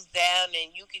it goes down,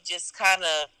 and you can just kind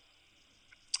of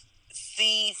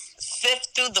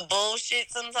sift through the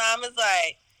bullshit sometimes, it's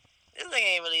like, this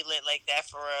nigga ain't really lit like that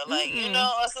for real. Like, you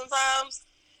know, or sometimes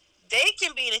they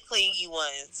can be the clingy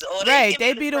ones. Or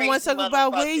they be the ones talking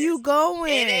about where you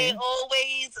going. It ain't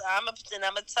always, I'm going to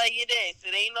tell you this,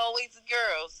 it ain't always the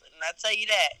girls. And I tell you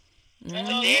that.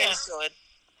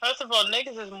 First of all,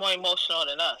 niggas is more emotional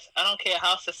than us. I don't care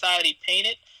how society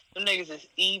painted. Them niggas is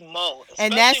emo.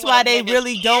 And that's why they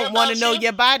really don't want to know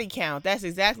your body count. That's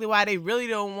exactly why they really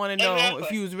don't want to know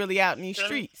if you was really out in these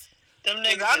streets. Them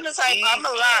niggas I'm the type, I'm a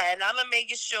lie, and I'm going to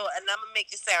make it short, and I'm going to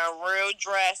make it sound real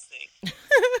drastic.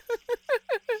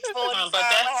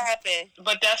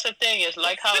 But that's the thing, is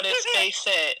like how this face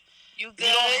said, you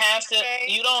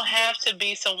don't have to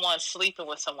be someone sleeping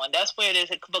with someone. That's where it is,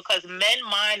 because men's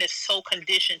mind is so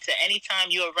conditioned to anytime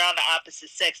you're around the opposite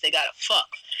sex, they gotta fuck.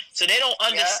 So they don't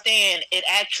understand it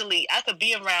actually. I could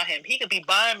be around him. He could be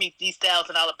buying me these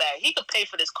 $1,000 bags. He could pay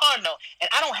for this car note, and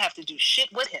I don't have to do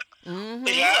shit with him.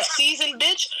 If you're a seasoned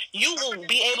bitch, you will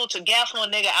be able to gaffle a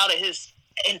nigga out of his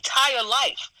entire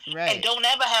life and don't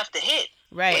ever have to hit.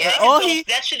 Right. Yeah, all he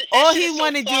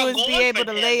want to do is be able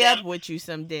to lay up with you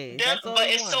some days. But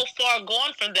it's so far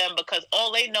gone from them because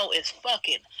all they know is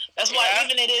fucking. That's why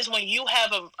even it is when you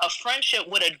have a friendship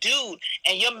with a dude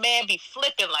and your man be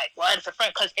flipping like, well, it's a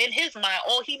friend. Because in his mind,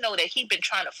 all he know that he been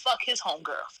trying to fuck his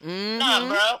homegirls. Nah,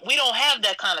 bro. We don't have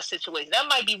that kind of situation. That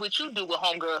might be what you do with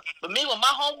homegirls. But me with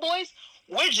my homeboys,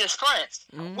 we're just friends.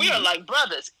 We are like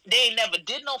brothers. They ain't never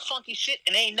did no funky shit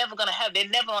and they ain't never gonna have. They're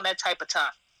never on that type of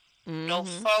time. No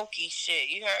funky shit,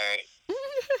 you heard?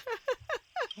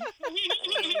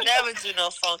 You never do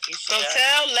no funky shit.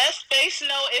 So let Space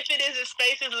know if it is a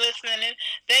Space is listening.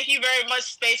 Thank you very much,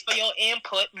 Space, for your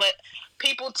input. But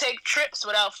people take trips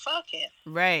without fucking.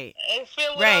 Right.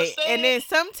 Right. And then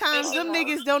sometimes them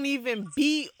niggas don't even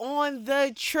be on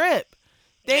the trip.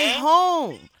 They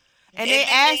home. And they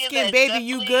asking, baby,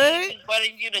 you good?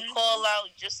 Wanting you to call out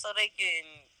just so they can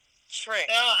trick.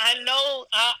 I know.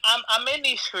 I'm in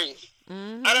these streets.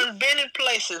 I done been in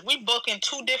places. We book in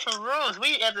 2 different rooms.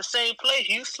 We at the same place.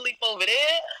 You sleep over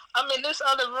there. I'm in this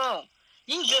other room.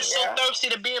 You just so thirsty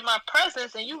to be in my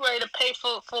presence, and you ready to pay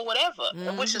for whatever,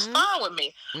 which is fine with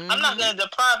me. I'm not gonna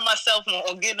deprive myself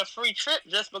on getting a free trip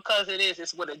just because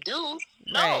it's with a dude.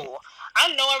 No, Right.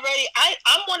 I know already.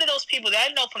 I'm one of those people that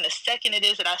I know from the second it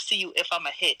is that I see you if I'm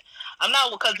a hit. I'm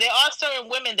not, because there are certain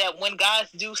women that when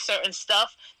guys do certain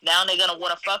stuff, now they're gonna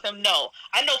want to fuck them. No,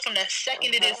 I know from the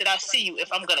second it is that I see you if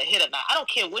I'm gonna hit or not. I don't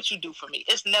care what you do for me.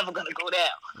 It's never gonna go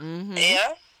down.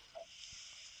 Yeah.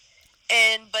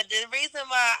 But the reason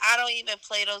why I don't even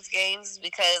play those games is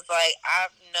because, like,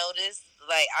 I've noticed,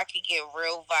 like, I can get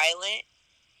real violent.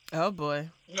 Oh boy.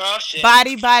 No shit.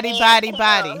 Body. No shit. No,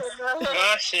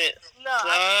 No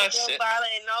I can get real shit.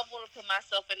 violent, and I don't want to put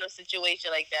myself in a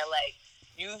situation like that. Like,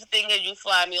 you thinking you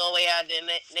fly me all the way out there,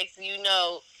 next thing you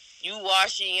know, you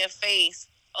washing your face.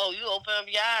 Oh, you open up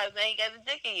your eyes, now you got the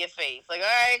dick in your face. Like, all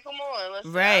right, come on, let's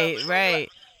Right.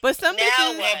 But some Now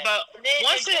bitches. what? But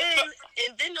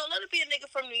And then don't let it be a nigga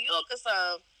from New York or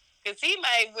something, because he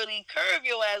might really curve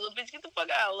your ass. Well, bitch, get the fuck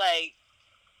out. Like,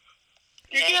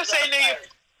 you can't say New York.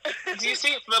 Do you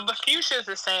see? But Fuchsia is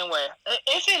the same way.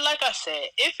 If it, like I said,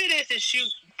 if it is that you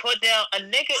put down, a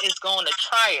nigga is going to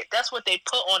try it. That's what they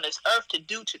put on this earth to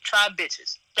do, to try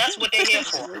bitches. That's what they here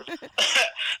for.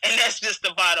 And that's just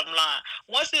the bottom line.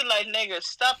 Once it's like, niggas,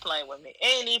 stop playing with me.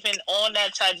 Ain't even on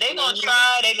that side. They gonna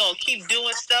try, they gonna keep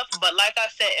doing stuff. But like I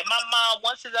said, in my mind,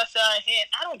 once it's outside here,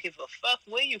 I don't give a fuck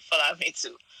where you fly me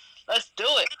to. Let's do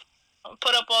it. I'm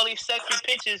put up all these sexy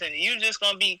pictures, and you just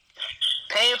gonna be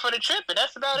paying for the trip, and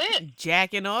that's about it.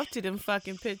 Jacking off to them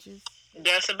fucking pictures.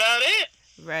 That's about it.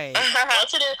 Right.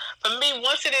 Once it is, for me,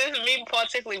 me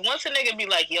particularly, once a nigga be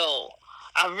like, yo,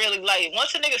 I really like it.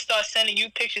 Once a nigga starts sending you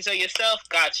pictures of yourself,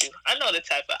 got you. I know the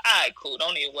type of, all right, cool,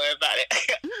 don't even worry about it.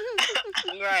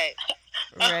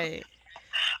 Right.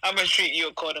 I'm gonna treat you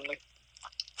accordingly.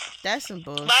 That's some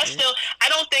bullshit. But I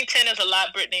don't think 10 is a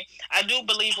lot, Brittany. I do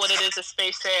believe what it is, as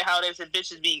Space said, how it is that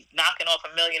bitches be knocking off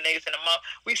 1 million niggas in a month.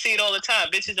 We see it all the time.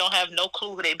 Bitches don't have no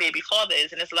clue who their baby father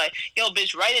is. And it's like, yo,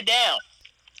 bitch, write it down.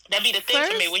 That be the thing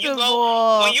for me. When you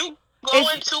go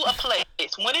into a place,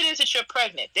 when it is that you're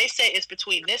pregnant, they say it's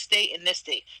between this date and this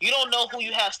date. You don't know who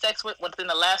you have sex with within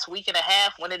the last week and a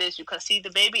half when it is you conceive the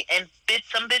baby, and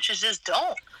some bitches just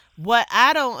don't. What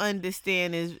I don't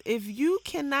understand is, if you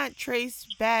cannot trace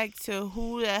back to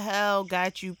who the hell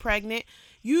got you pregnant,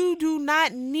 you do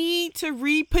not need to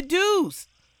reproduce.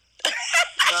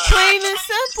 Plain and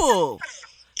simple.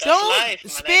 Don't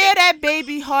spare that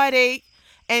baby heartache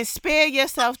and spare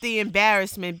yourself the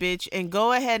embarrassment, bitch, and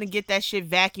go ahead and get that shit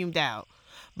vacuumed out.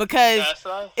 Because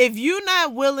if you're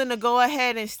not willing to go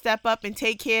ahead and step up and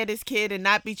take care of this kid and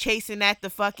not be chasing at the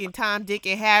fucking Tom, Dick,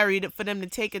 and Harry for them to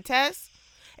take a test,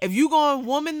 if you going to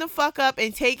woman the fuck up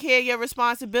and take care of your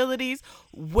responsibilities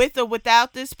with or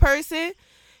without this person,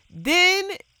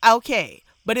 then okay.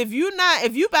 But if you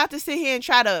about to sit here and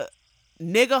try to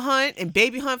nigga hunt and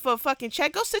baby hunt for a fucking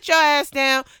check, go sit your ass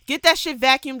down, get that shit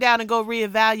vacuumed out, and go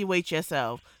reevaluate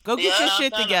yourself. Go get your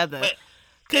shit together.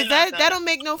 Because that don't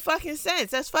make no fucking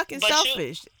sense. That's fucking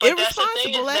selfish.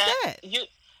 Irresponsible at that.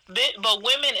 But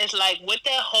women is like, with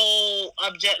that whole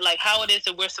object, like how it is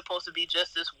that we're supposed to be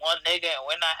just this one nigga and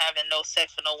we're not having no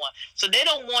sex for no one. So they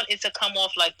don't want it to come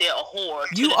off like they're a whore.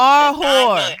 You are a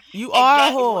whore. You are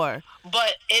a whore.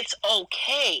 But it's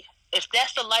okay. If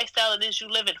that's the lifestyle it is you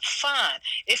live in, fine.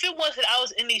 If it was that I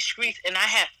was in these streets and I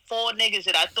had 4 niggas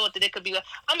that I thought that it could be,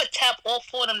 I'm going to tap all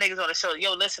 4 of them niggas on the shoulder.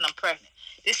 Yo, listen, I'm pregnant.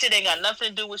 This shit ain't got nothing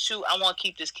to do with you. I want to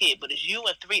keep this kid. But it's you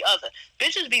and 3 other.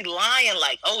 Bitches be lying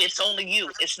like, oh, it's only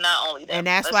you. It's not only that. And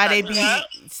that's why they be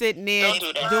sitting there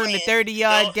doing the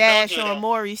 30-yard dash on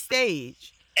Maury's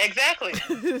stage. Exactly.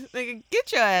 Nigga,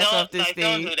 get your ass off this stage.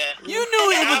 Don't do that. You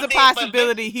knew it was a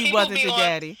possibility he wasn't the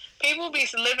daddy. People be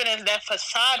living in that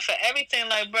facade for everything.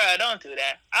 Like, bro, don't do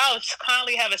that. I would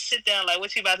constantly have a sit down. Like,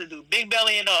 what you about to do? Big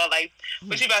belly and all. Like,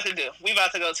 what you about to do? We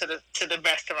about to go to the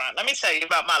restaurant. Let me tell you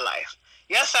about my life.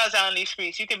 Your size out in these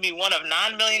streets, you can be one of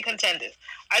 9 million contenders.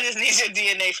 I just need your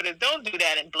DNA for this. Don't do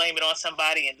that and blame it on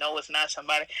somebody and know it's not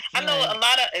somebody. I know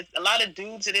a lot of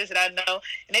dudes it is that I know,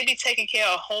 and they be taking care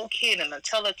of a whole kid, and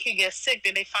until the kid gets sick,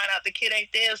 then they find out the kid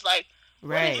ain't theirs. Like,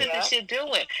 what is it that you're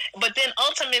doing? But then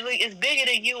ultimately, it's bigger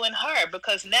than you and her,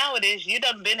 because nowadays you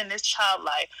done been in this child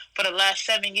life for the last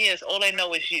 7 years. All they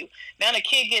know is you. Now the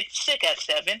kid gets sick at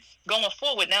 7. Going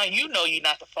forward, now you know you're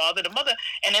not the father, the mother,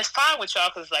 and it's fine with y'all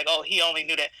because it's like, oh, he only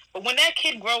knew that. But when that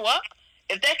kid grow up,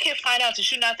 if that kid find out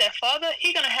that you're not that father,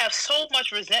 he gonna have so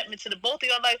much resentment to the both of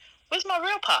y'all. Like, where's my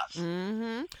real pops?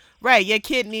 Mm-hmm. Right, your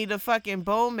kid need a fucking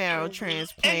bone marrow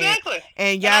transplant. Exactly.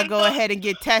 And y'all go ahead and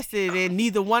get tested, and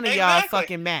neither one of y'all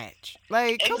fucking match.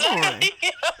 Like, come on.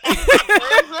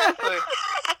 Exactly.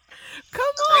 Come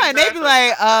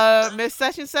like, Miss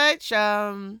Such and Such,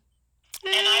 And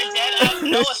I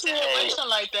know a situation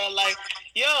like that. Like,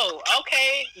 yo,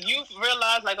 okay, you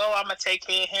realize, like, oh, I'm going to take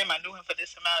care of him. I knew him for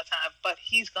this amount of time. But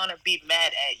he's going to be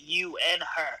mad at you and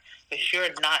her because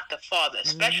you're not the father.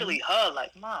 Especially her.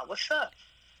 Like, Mom, what's up?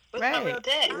 What's my real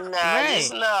dad?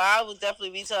 I would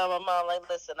definitely be telling my mom, like,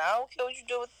 listen, I don't care what you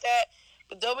do with that,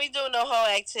 but don't be doing no whole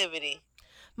activity.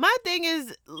 My thing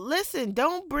is, listen,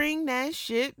 don't bring that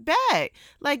shit back.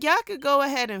 Like, y'all could go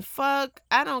ahead and fuck.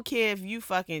 I don't care if you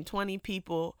fucking 20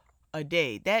 people a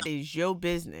day. That is your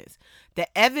business. The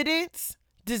evidence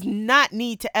does not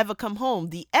need to ever come home.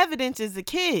 The evidence is a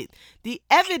kid. The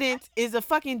evidence is a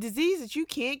fucking disease that you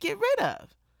can't get rid of.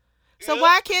 So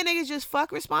why can't niggas just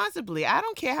fuck responsibly? I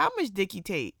don't care how much dick you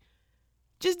take.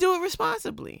 Just do it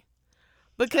responsibly.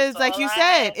 Because like you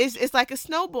said, it's like a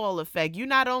snowball effect. You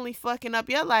not only fucking up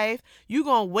your life, you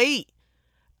gonna wait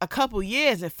a couple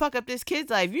years and fuck up this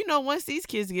kid's life. You know, once these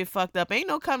kids get fucked up, ain't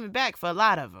no coming back for a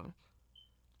lot of them.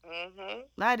 A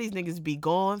lot of these niggas be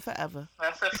gone forever.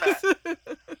 That's a fact.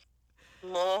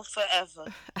 More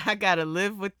forever. I gotta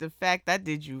live with the fact I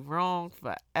did you wrong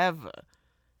forever.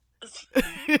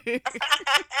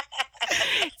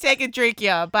 Take a drink,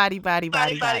 y'all. Body.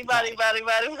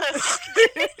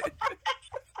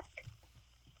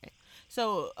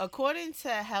 So, according to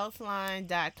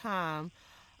Healthline.com,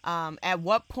 at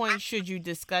what point should you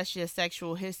discuss your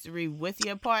sexual history with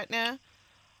your partner?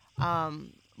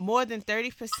 More than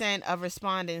 30% of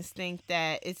respondents think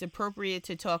that it's appropriate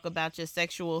to talk about your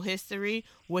sexual history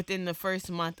within the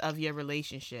first month of your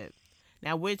relationship.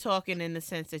 Now, we're talking in the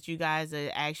sense that you guys are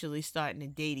actually starting to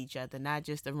date each other, not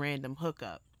just a random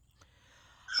hookup.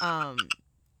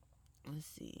 Let's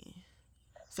see.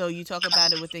 So you talk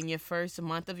about it within your first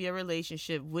month of your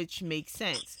relationship, which makes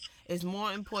sense. It's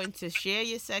more important to share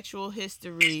your sexual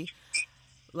history,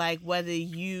 like whether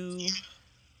you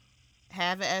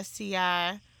have an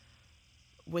STI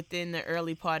within the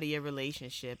early part of your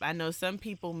relationship. I know some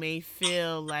people may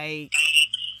feel like,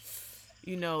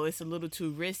 you know, it's a little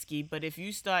too risky, but if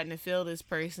you starting to feel this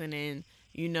person and,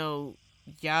 you know,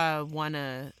 y'all want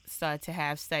to start to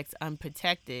have sex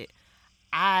unprotected,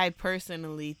 I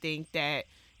personally think that,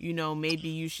 you know, maybe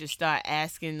you should start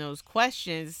asking those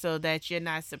questions so that you're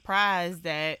not surprised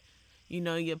that, you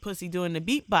know, your pussy doing the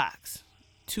beatbox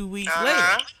 2 weeks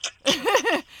later.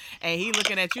 And he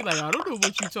looking at you like, I don't know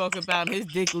what you talking about. His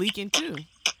dick leaking too.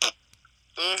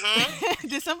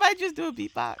 Did somebody just do a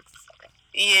beatbox?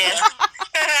 Yeah.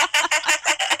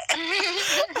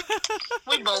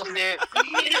 We both did.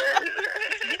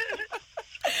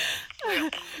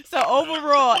 So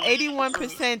overall,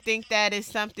 81% think that is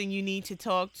something you need to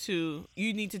talk to.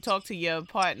 You need to talk to your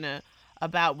partner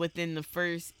about within the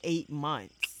first 8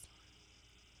 months.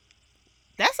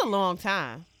 That's a long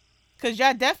time, cause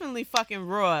y'all definitely fucking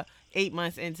raw 8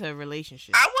 months into a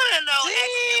relationship. I want to know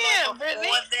actually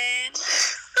before then.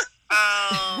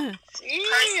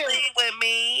 Personally, with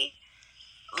me,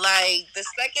 like the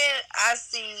second I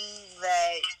see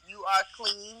that you are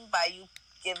clean by you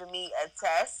giving me a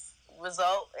test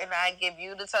result, and I give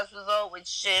you the test result, which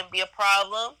shouldn't be a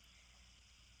problem.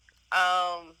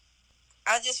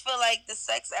 I just feel like the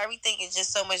sex, everything is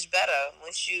just so much better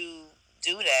once you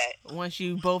do that. Once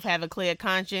you both have a clear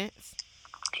conscience.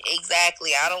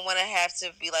 Exactly. I don't want to have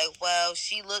to be like, well,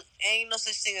 ain't no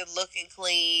such thing as looking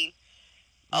clean.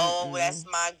 Oh, that's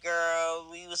my girl.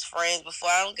 We was friends before.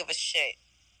 I don't give a shit.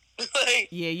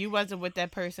 Yeah, you wasn't with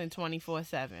that person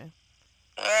 24/7.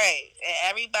 All right.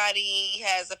 Everybody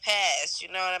has a past.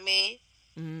 You know what I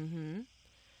mean?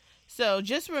 So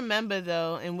just remember,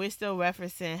 though, and we're still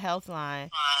referencing Healthline,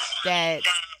 that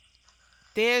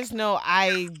there's no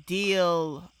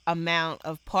ideal amount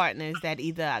of partners that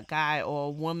either a guy or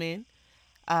a woman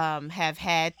have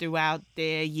had throughout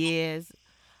their years.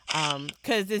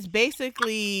 Because it's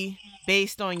basically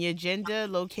based on your gender,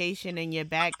 location, and your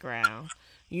background.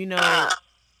 You know,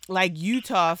 like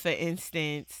Utah, for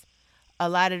instance, a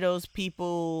lot of those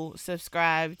people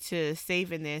subscribe to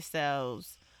saving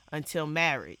themselves until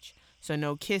marriage. So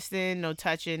no kissing, no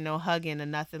touching, no hugging, or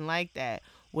nothing like that.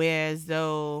 Whereas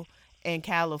though in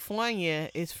California,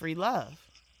 it's free love.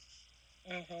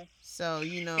 So,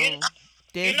 you know,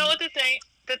 you know what the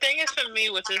thing is for me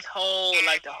with this whole,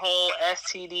 like the whole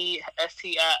STD,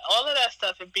 STI, all of that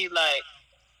stuff, it'd be like,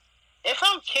 if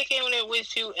I'm kicking it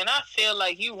with you and I feel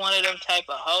like you one of them type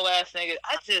of hoe ass niggas,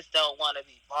 I just don't want to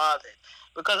be bothered.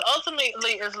 Because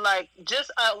ultimately, it's like,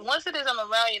 just once it is I'm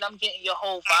around you and I'm getting your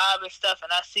whole vibe and stuff,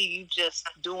 and I see you just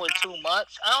doing too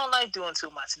much, I don't like doing too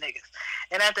much, niggas.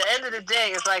 And at the end of the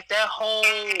day, it's like that whole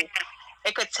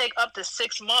it could take up to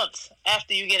 6 months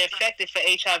after you get infected for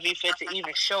HIV for it to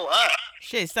even show up.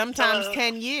 Shit, sometimes So-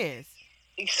 10 years.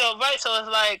 So it's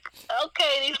like,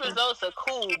 okay, these results are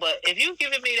cool, but if you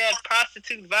giving me that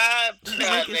prostitute vibe, nah,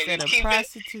 Like I baby, said, a keep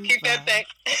prostitute keep that vibe. thing,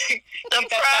 The keep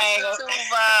that prostitute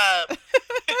vibe.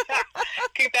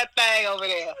 keep that thing over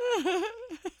there.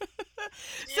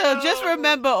 So just Yo.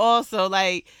 remember also,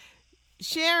 like,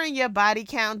 sharing your body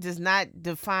count does not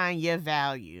define your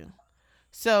value.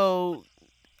 So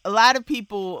a lot of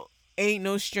people ain't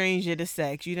no stranger to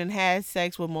sex. You done had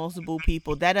sex with multiple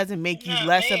people. That doesn't make you Not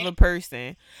less me. of a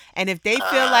person. And if they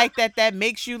feel Uh. like that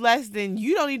makes you less, then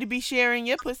you don't need to be sharing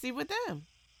your pussy with them.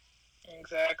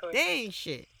 Exactly. They ain't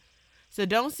shit. So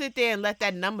don't sit there and let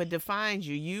that number define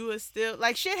you. You are still,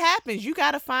 like, shit happens. You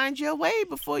got to find your way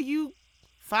before you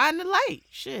find the light.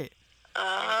 Shit.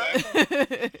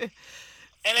 Exactly.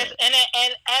 And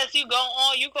as you go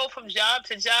on, you go from job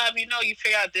to job. You know, you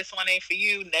figure out this one ain't for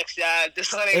you. Next job,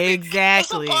 this one ain't for you.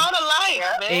 Exactly. It's a part of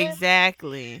life, man.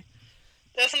 Exactly.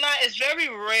 That's not. It's very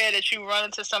rare that you run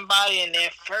into somebody in their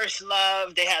first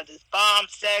love. They have this bomb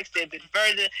sex. They've been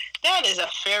virgin. That is a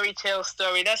fairy tale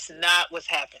story. That's not what's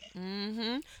happening.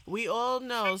 Mm-hmm. We all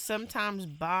know sometimes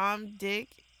bomb dick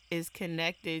is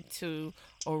connected to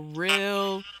a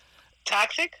real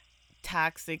Toxic.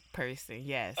 toxic person.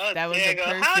 Yes, Oh, that was there a you go.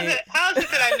 person. How is it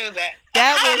that I knew that?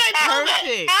 That How was did I know that?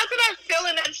 perfect. How did I feel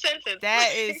in that sentence?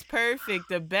 That is perfect.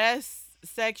 The best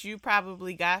sex you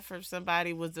probably got from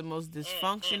somebody was the most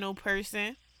dysfunctional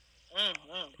person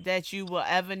that you will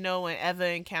ever know and ever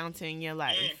encounter in your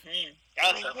life.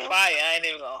 That's a fire. I ain't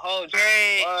even gonna hold you.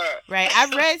 Great. Word. Right. I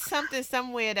read something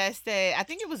somewhere that said, I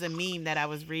think it was a meme that I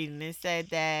was reading. It said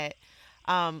that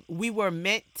we were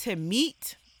meant to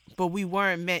meet, but we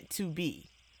weren't meant to be.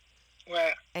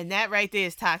 Right. And that right there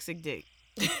is toxic dick.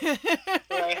 Right.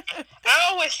 I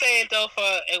always say it though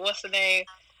what's the name?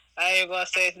 I ain't gonna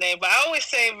say his name, but I always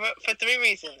say for 3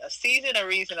 reasons: a season, a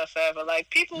reason, or forever. Like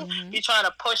people be trying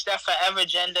to push that forever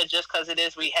agenda just because it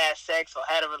is we had sex or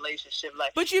had a relationship.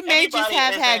 Like, But you may just everybody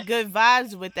have isn't- had good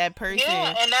vibes with that person.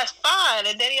 yeah, and that's fine.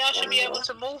 And then y'all should be able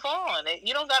to move on.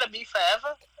 You don't gotta be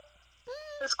forever.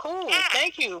 It's cool.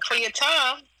 Thank you for your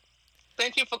time.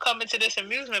 Thank you for coming to this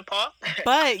amusement park.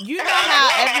 But you know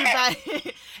how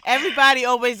everybody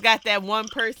always got that one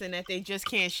person that they just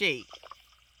can't shake.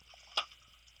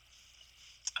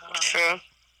 True.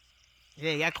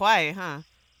 Yeah, y'all quiet, huh?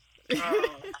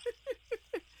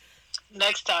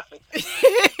 Next topic.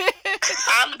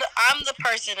 I'm the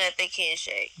person that they can't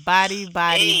shake. Body.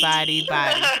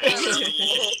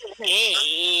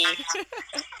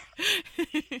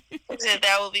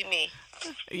 That would be me.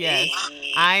 Yes,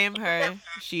 I am her.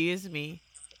 She is me.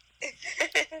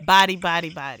 Body.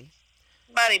 Body.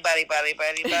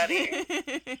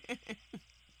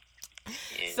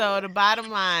 So the bottom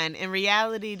line, in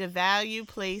reality, the value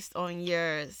placed on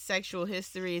your sexual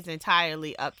history is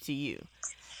entirely up to you.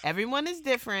 Everyone is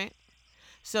different.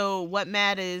 So what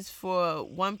matters for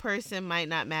one person might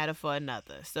not matter for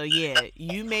another. So yeah,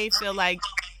 you may feel like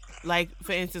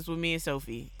for instance with me and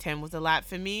Sophie, 10 was a lot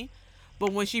for me.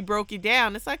 But when she broke it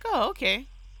down, it's like, oh, okay.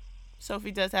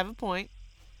 Sophie does have a point.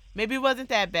 Maybe it wasn't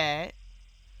that bad.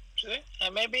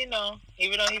 And maybe no.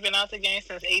 Even though he's been out the game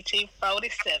since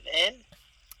 1847.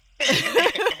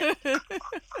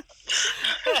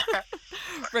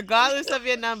 Regardless of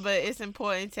your number, it's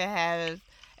important to have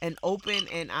an open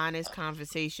and honest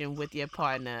conversation with your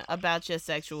partner about your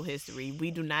sexual history.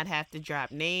 We do not have to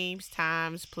drop names,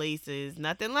 times, places,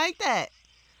 nothing like that.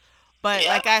 But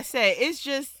like I said, it's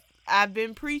just, I've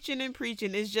been preaching and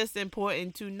preaching. It's just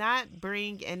important to not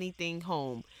bring anything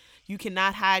home. You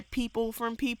cannot hide people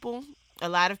from people. A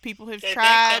lot of people have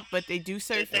tried, but they do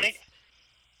surface.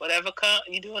 Whatever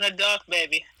you do in the dark,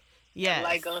 baby. Yes. The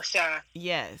light gonna shine.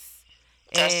 Yes.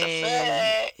 That's a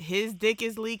fact. His dick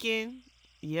is leaking.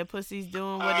 Your pussy's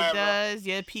doing what it does.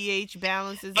 Your pH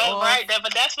balance is But off.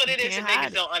 but that's what it is that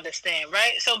niggas don't understand,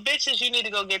 right? So bitches, you need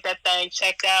to go get that thing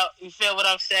checked out. You feel what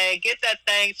I'm saying? Get that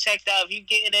thing checked out. If you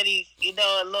getting any,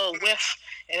 a little whiff,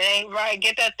 and it ain't right,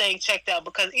 get that thing checked out.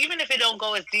 Because even if it don't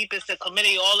go as deep as the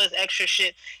chlamydia, all this extra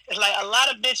shit, it's like a lot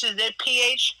of bitches, their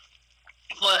pH,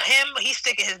 for him, he's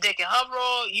sticking his dick in her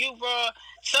raw, you raw,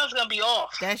 something's gonna be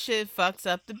off. That shit fucks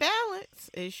up the balance.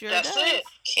 It sure That's does. it.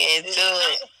 Can't do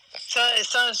it. So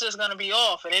something's just gonna be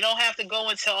off, and they don't have to go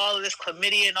into all of this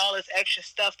chlamydia and all this extra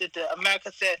stuff that the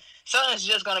America said. Something's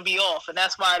just gonna be off, and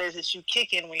that's why it is that you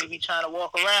kicking when you be trying to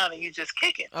walk around and you just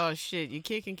kicking. Oh shit, you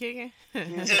kicking? You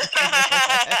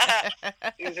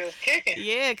just kicking.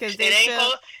 Yeah, because It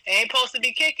ain't supposed to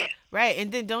be kicking. right, and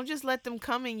then don't just let them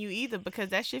come in you either, because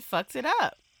that shit fucks it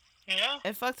up. Yeah.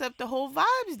 It fucks up the whole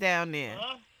vibes down there.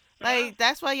 Yeah. Like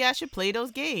that's why y'all should play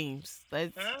those games. Yeah.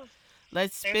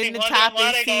 Let's They spin be the wondering top why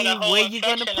and they see go the whole where you're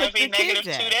gonna infection put the every kids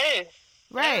 -2 at. days.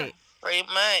 Right. Pretty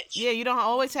much. Yeah, you don't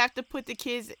always have to put the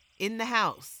kids in the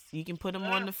house. You can put them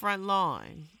on Yeah. the front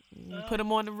lawn. You can Yeah. put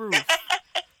them on the roof.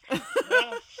 Yeah.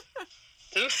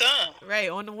 Do something. Right,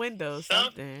 on the window,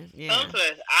 something. Yeah.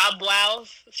 Someplace. Eyebrows.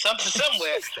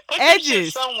 Somewhere. Put them Edges.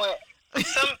 shit somewhere.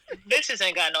 Some bitches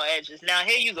ain't got no edges. Now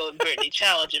here you go, Brittany,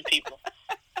 challenging people.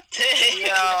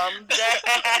 Yo, I'm dead.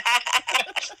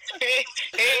 Here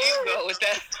you go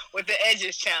with the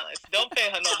edges challenge. Don't pay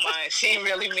her no mind. She ain't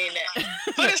really mean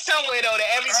that. Put it somewhere though that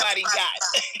everybody got.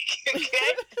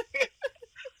 Okay?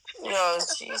 Yo,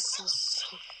 Jesus.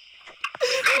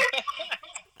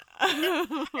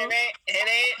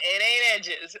 It ain't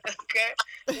edges. Okay?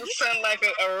 Do something like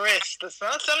a wrist or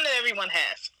something that everyone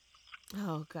has.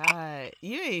 Oh God,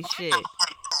 you ain't shit.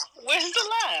 Where's the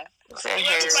lie? Do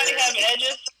everybody have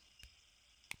edges?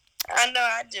 I know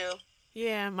I do.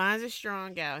 Yeah, mine's is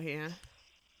strong out here.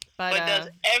 But does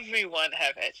everyone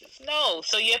have edges? No.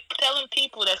 So you're telling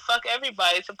people that fuck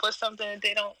everybody to put something that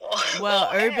they don't want. Well,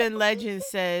 urban legend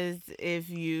says if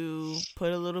you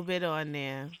put a little bit on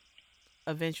there,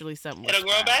 eventually something will It'll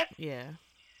grow sprout. back? Yeah.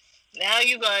 Now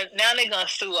they're gonna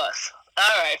sue us.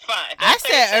 All right, fine. I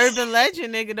said urban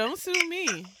legend, nigga. Don't sue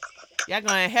me. Y'all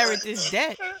gonna inherit this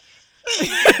debt.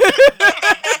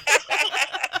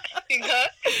 You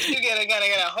gotta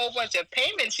get a whole bunch of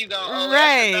payments you gonna owe.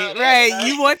 Right.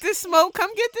 You want the smoke?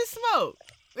 Come get the smoke.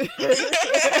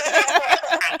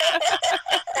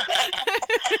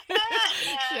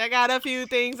 I got a few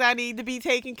things I need to be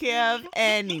taken care of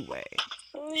anyway.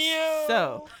 Yo.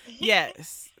 So,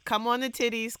 yes. Come on the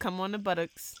titties, come on the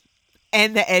buttocks,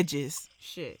 and the edges.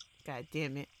 Shit. God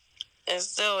damn it.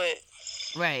 Let's do it.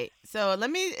 Right. So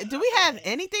do we have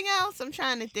anything else? I'm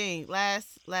trying to think.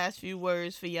 Last few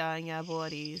words for y'all and y'all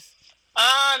bodies.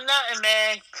 Nothing,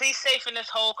 man. Be safe in this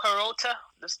whole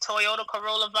this Toyota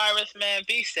Corolla virus, man.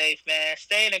 Be safe, man.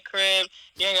 Stay in the crib.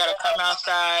 You ain't gotta come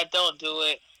outside. Don't do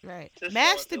it. Right. Just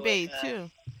don't do Masturbate it,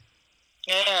 too.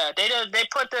 Yeah, they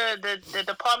put the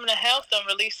Department of Health done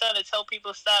released something to tell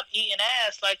people to stop eating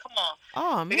ass. Like, come on,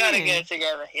 Oh man. we gotta get it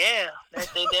together. Yeah,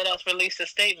 they did us release a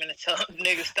statement to tell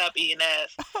niggas stop eating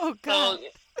ass. Oh God.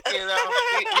 So you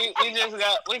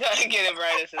know, we gotta get it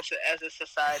right as a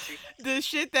society. The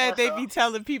shit that they be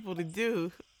telling people to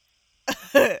do.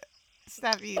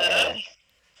 Stop eating that.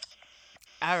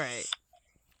 All right.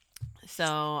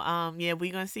 So, yeah,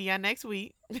 we're gonna see y'all next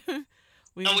week.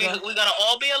 We're gonna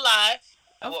all be alive,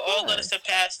 and Of we're all gonna course.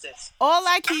 surpass this. All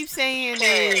I keep saying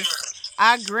is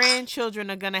our grandchildren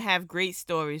are gonna have great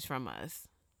stories from us.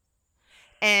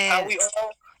 And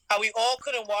How we all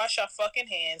couldn't wash our fucking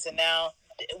hands, and now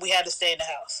we had to stay in the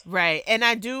house. right. And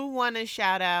I do want to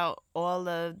shout out all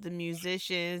of the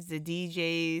musicians, the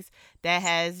DJs that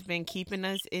has been keeping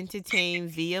us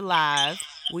entertained via live.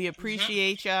 We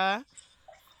appreciate y'all.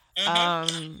 I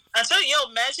tell you,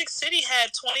 Magic City had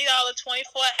 $20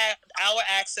 24-hour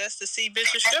access to see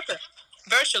bitches stripping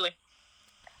virtually.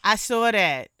 I saw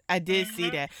that. I did see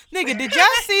that. Nigga, did y'all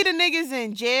see the niggas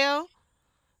in jail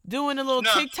doing a little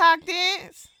TikTok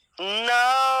dance? No.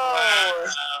 Wow.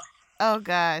 Oh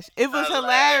gosh, it was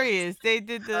hilarious. They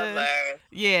did Hilarious.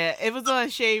 yeah, it was on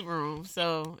Shade Room.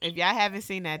 So if y'all haven't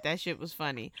seen that shit was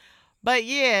funny. But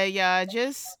yeah, y'all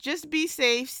just be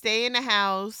safe, stay in the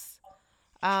house.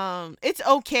 It's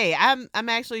okay. I'm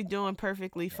actually doing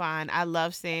perfectly fine. I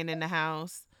love staying in the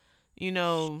house. You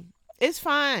know, it's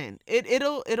fine.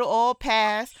 It'll all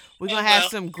pass. We're gonna have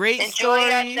some great Enjoy your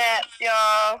stories. naps,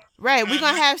 y'all. Right, we're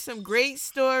gonna have some great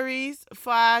stories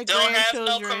for our Don't have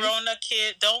grandchildren. no corona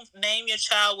kid. Don't name your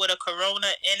child with a corona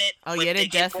in it. Oh, when yeah, they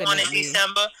get born in definitely.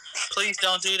 December. Please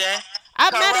don't do that.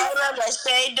 Corona, the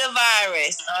shade the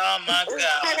virus. Oh my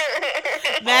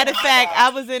God. Matter of my fact, God. I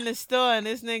was in the store and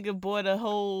this nigga bought a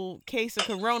whole case of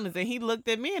Coronas and he looked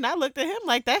at me and I looked at him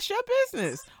like, that's your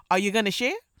business. Are you gonna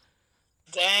share?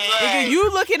 Damn. Nigga, you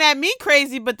looking at me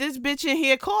crazy, but this bitch in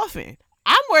here coughing.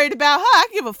 I'm worried about her. I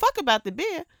give a fuck about the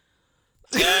beer.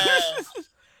 Yeah.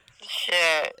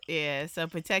 Shit. Yeah, so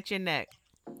protect your neck.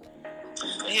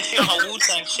 You feel her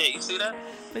Wu-Tang shit. You see that?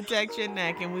 Protect your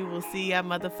neck, and we will see y'all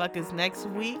motherfuckers next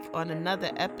week on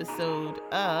another episode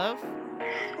of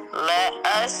Let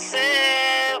us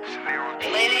sip.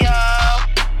 Later, y'all.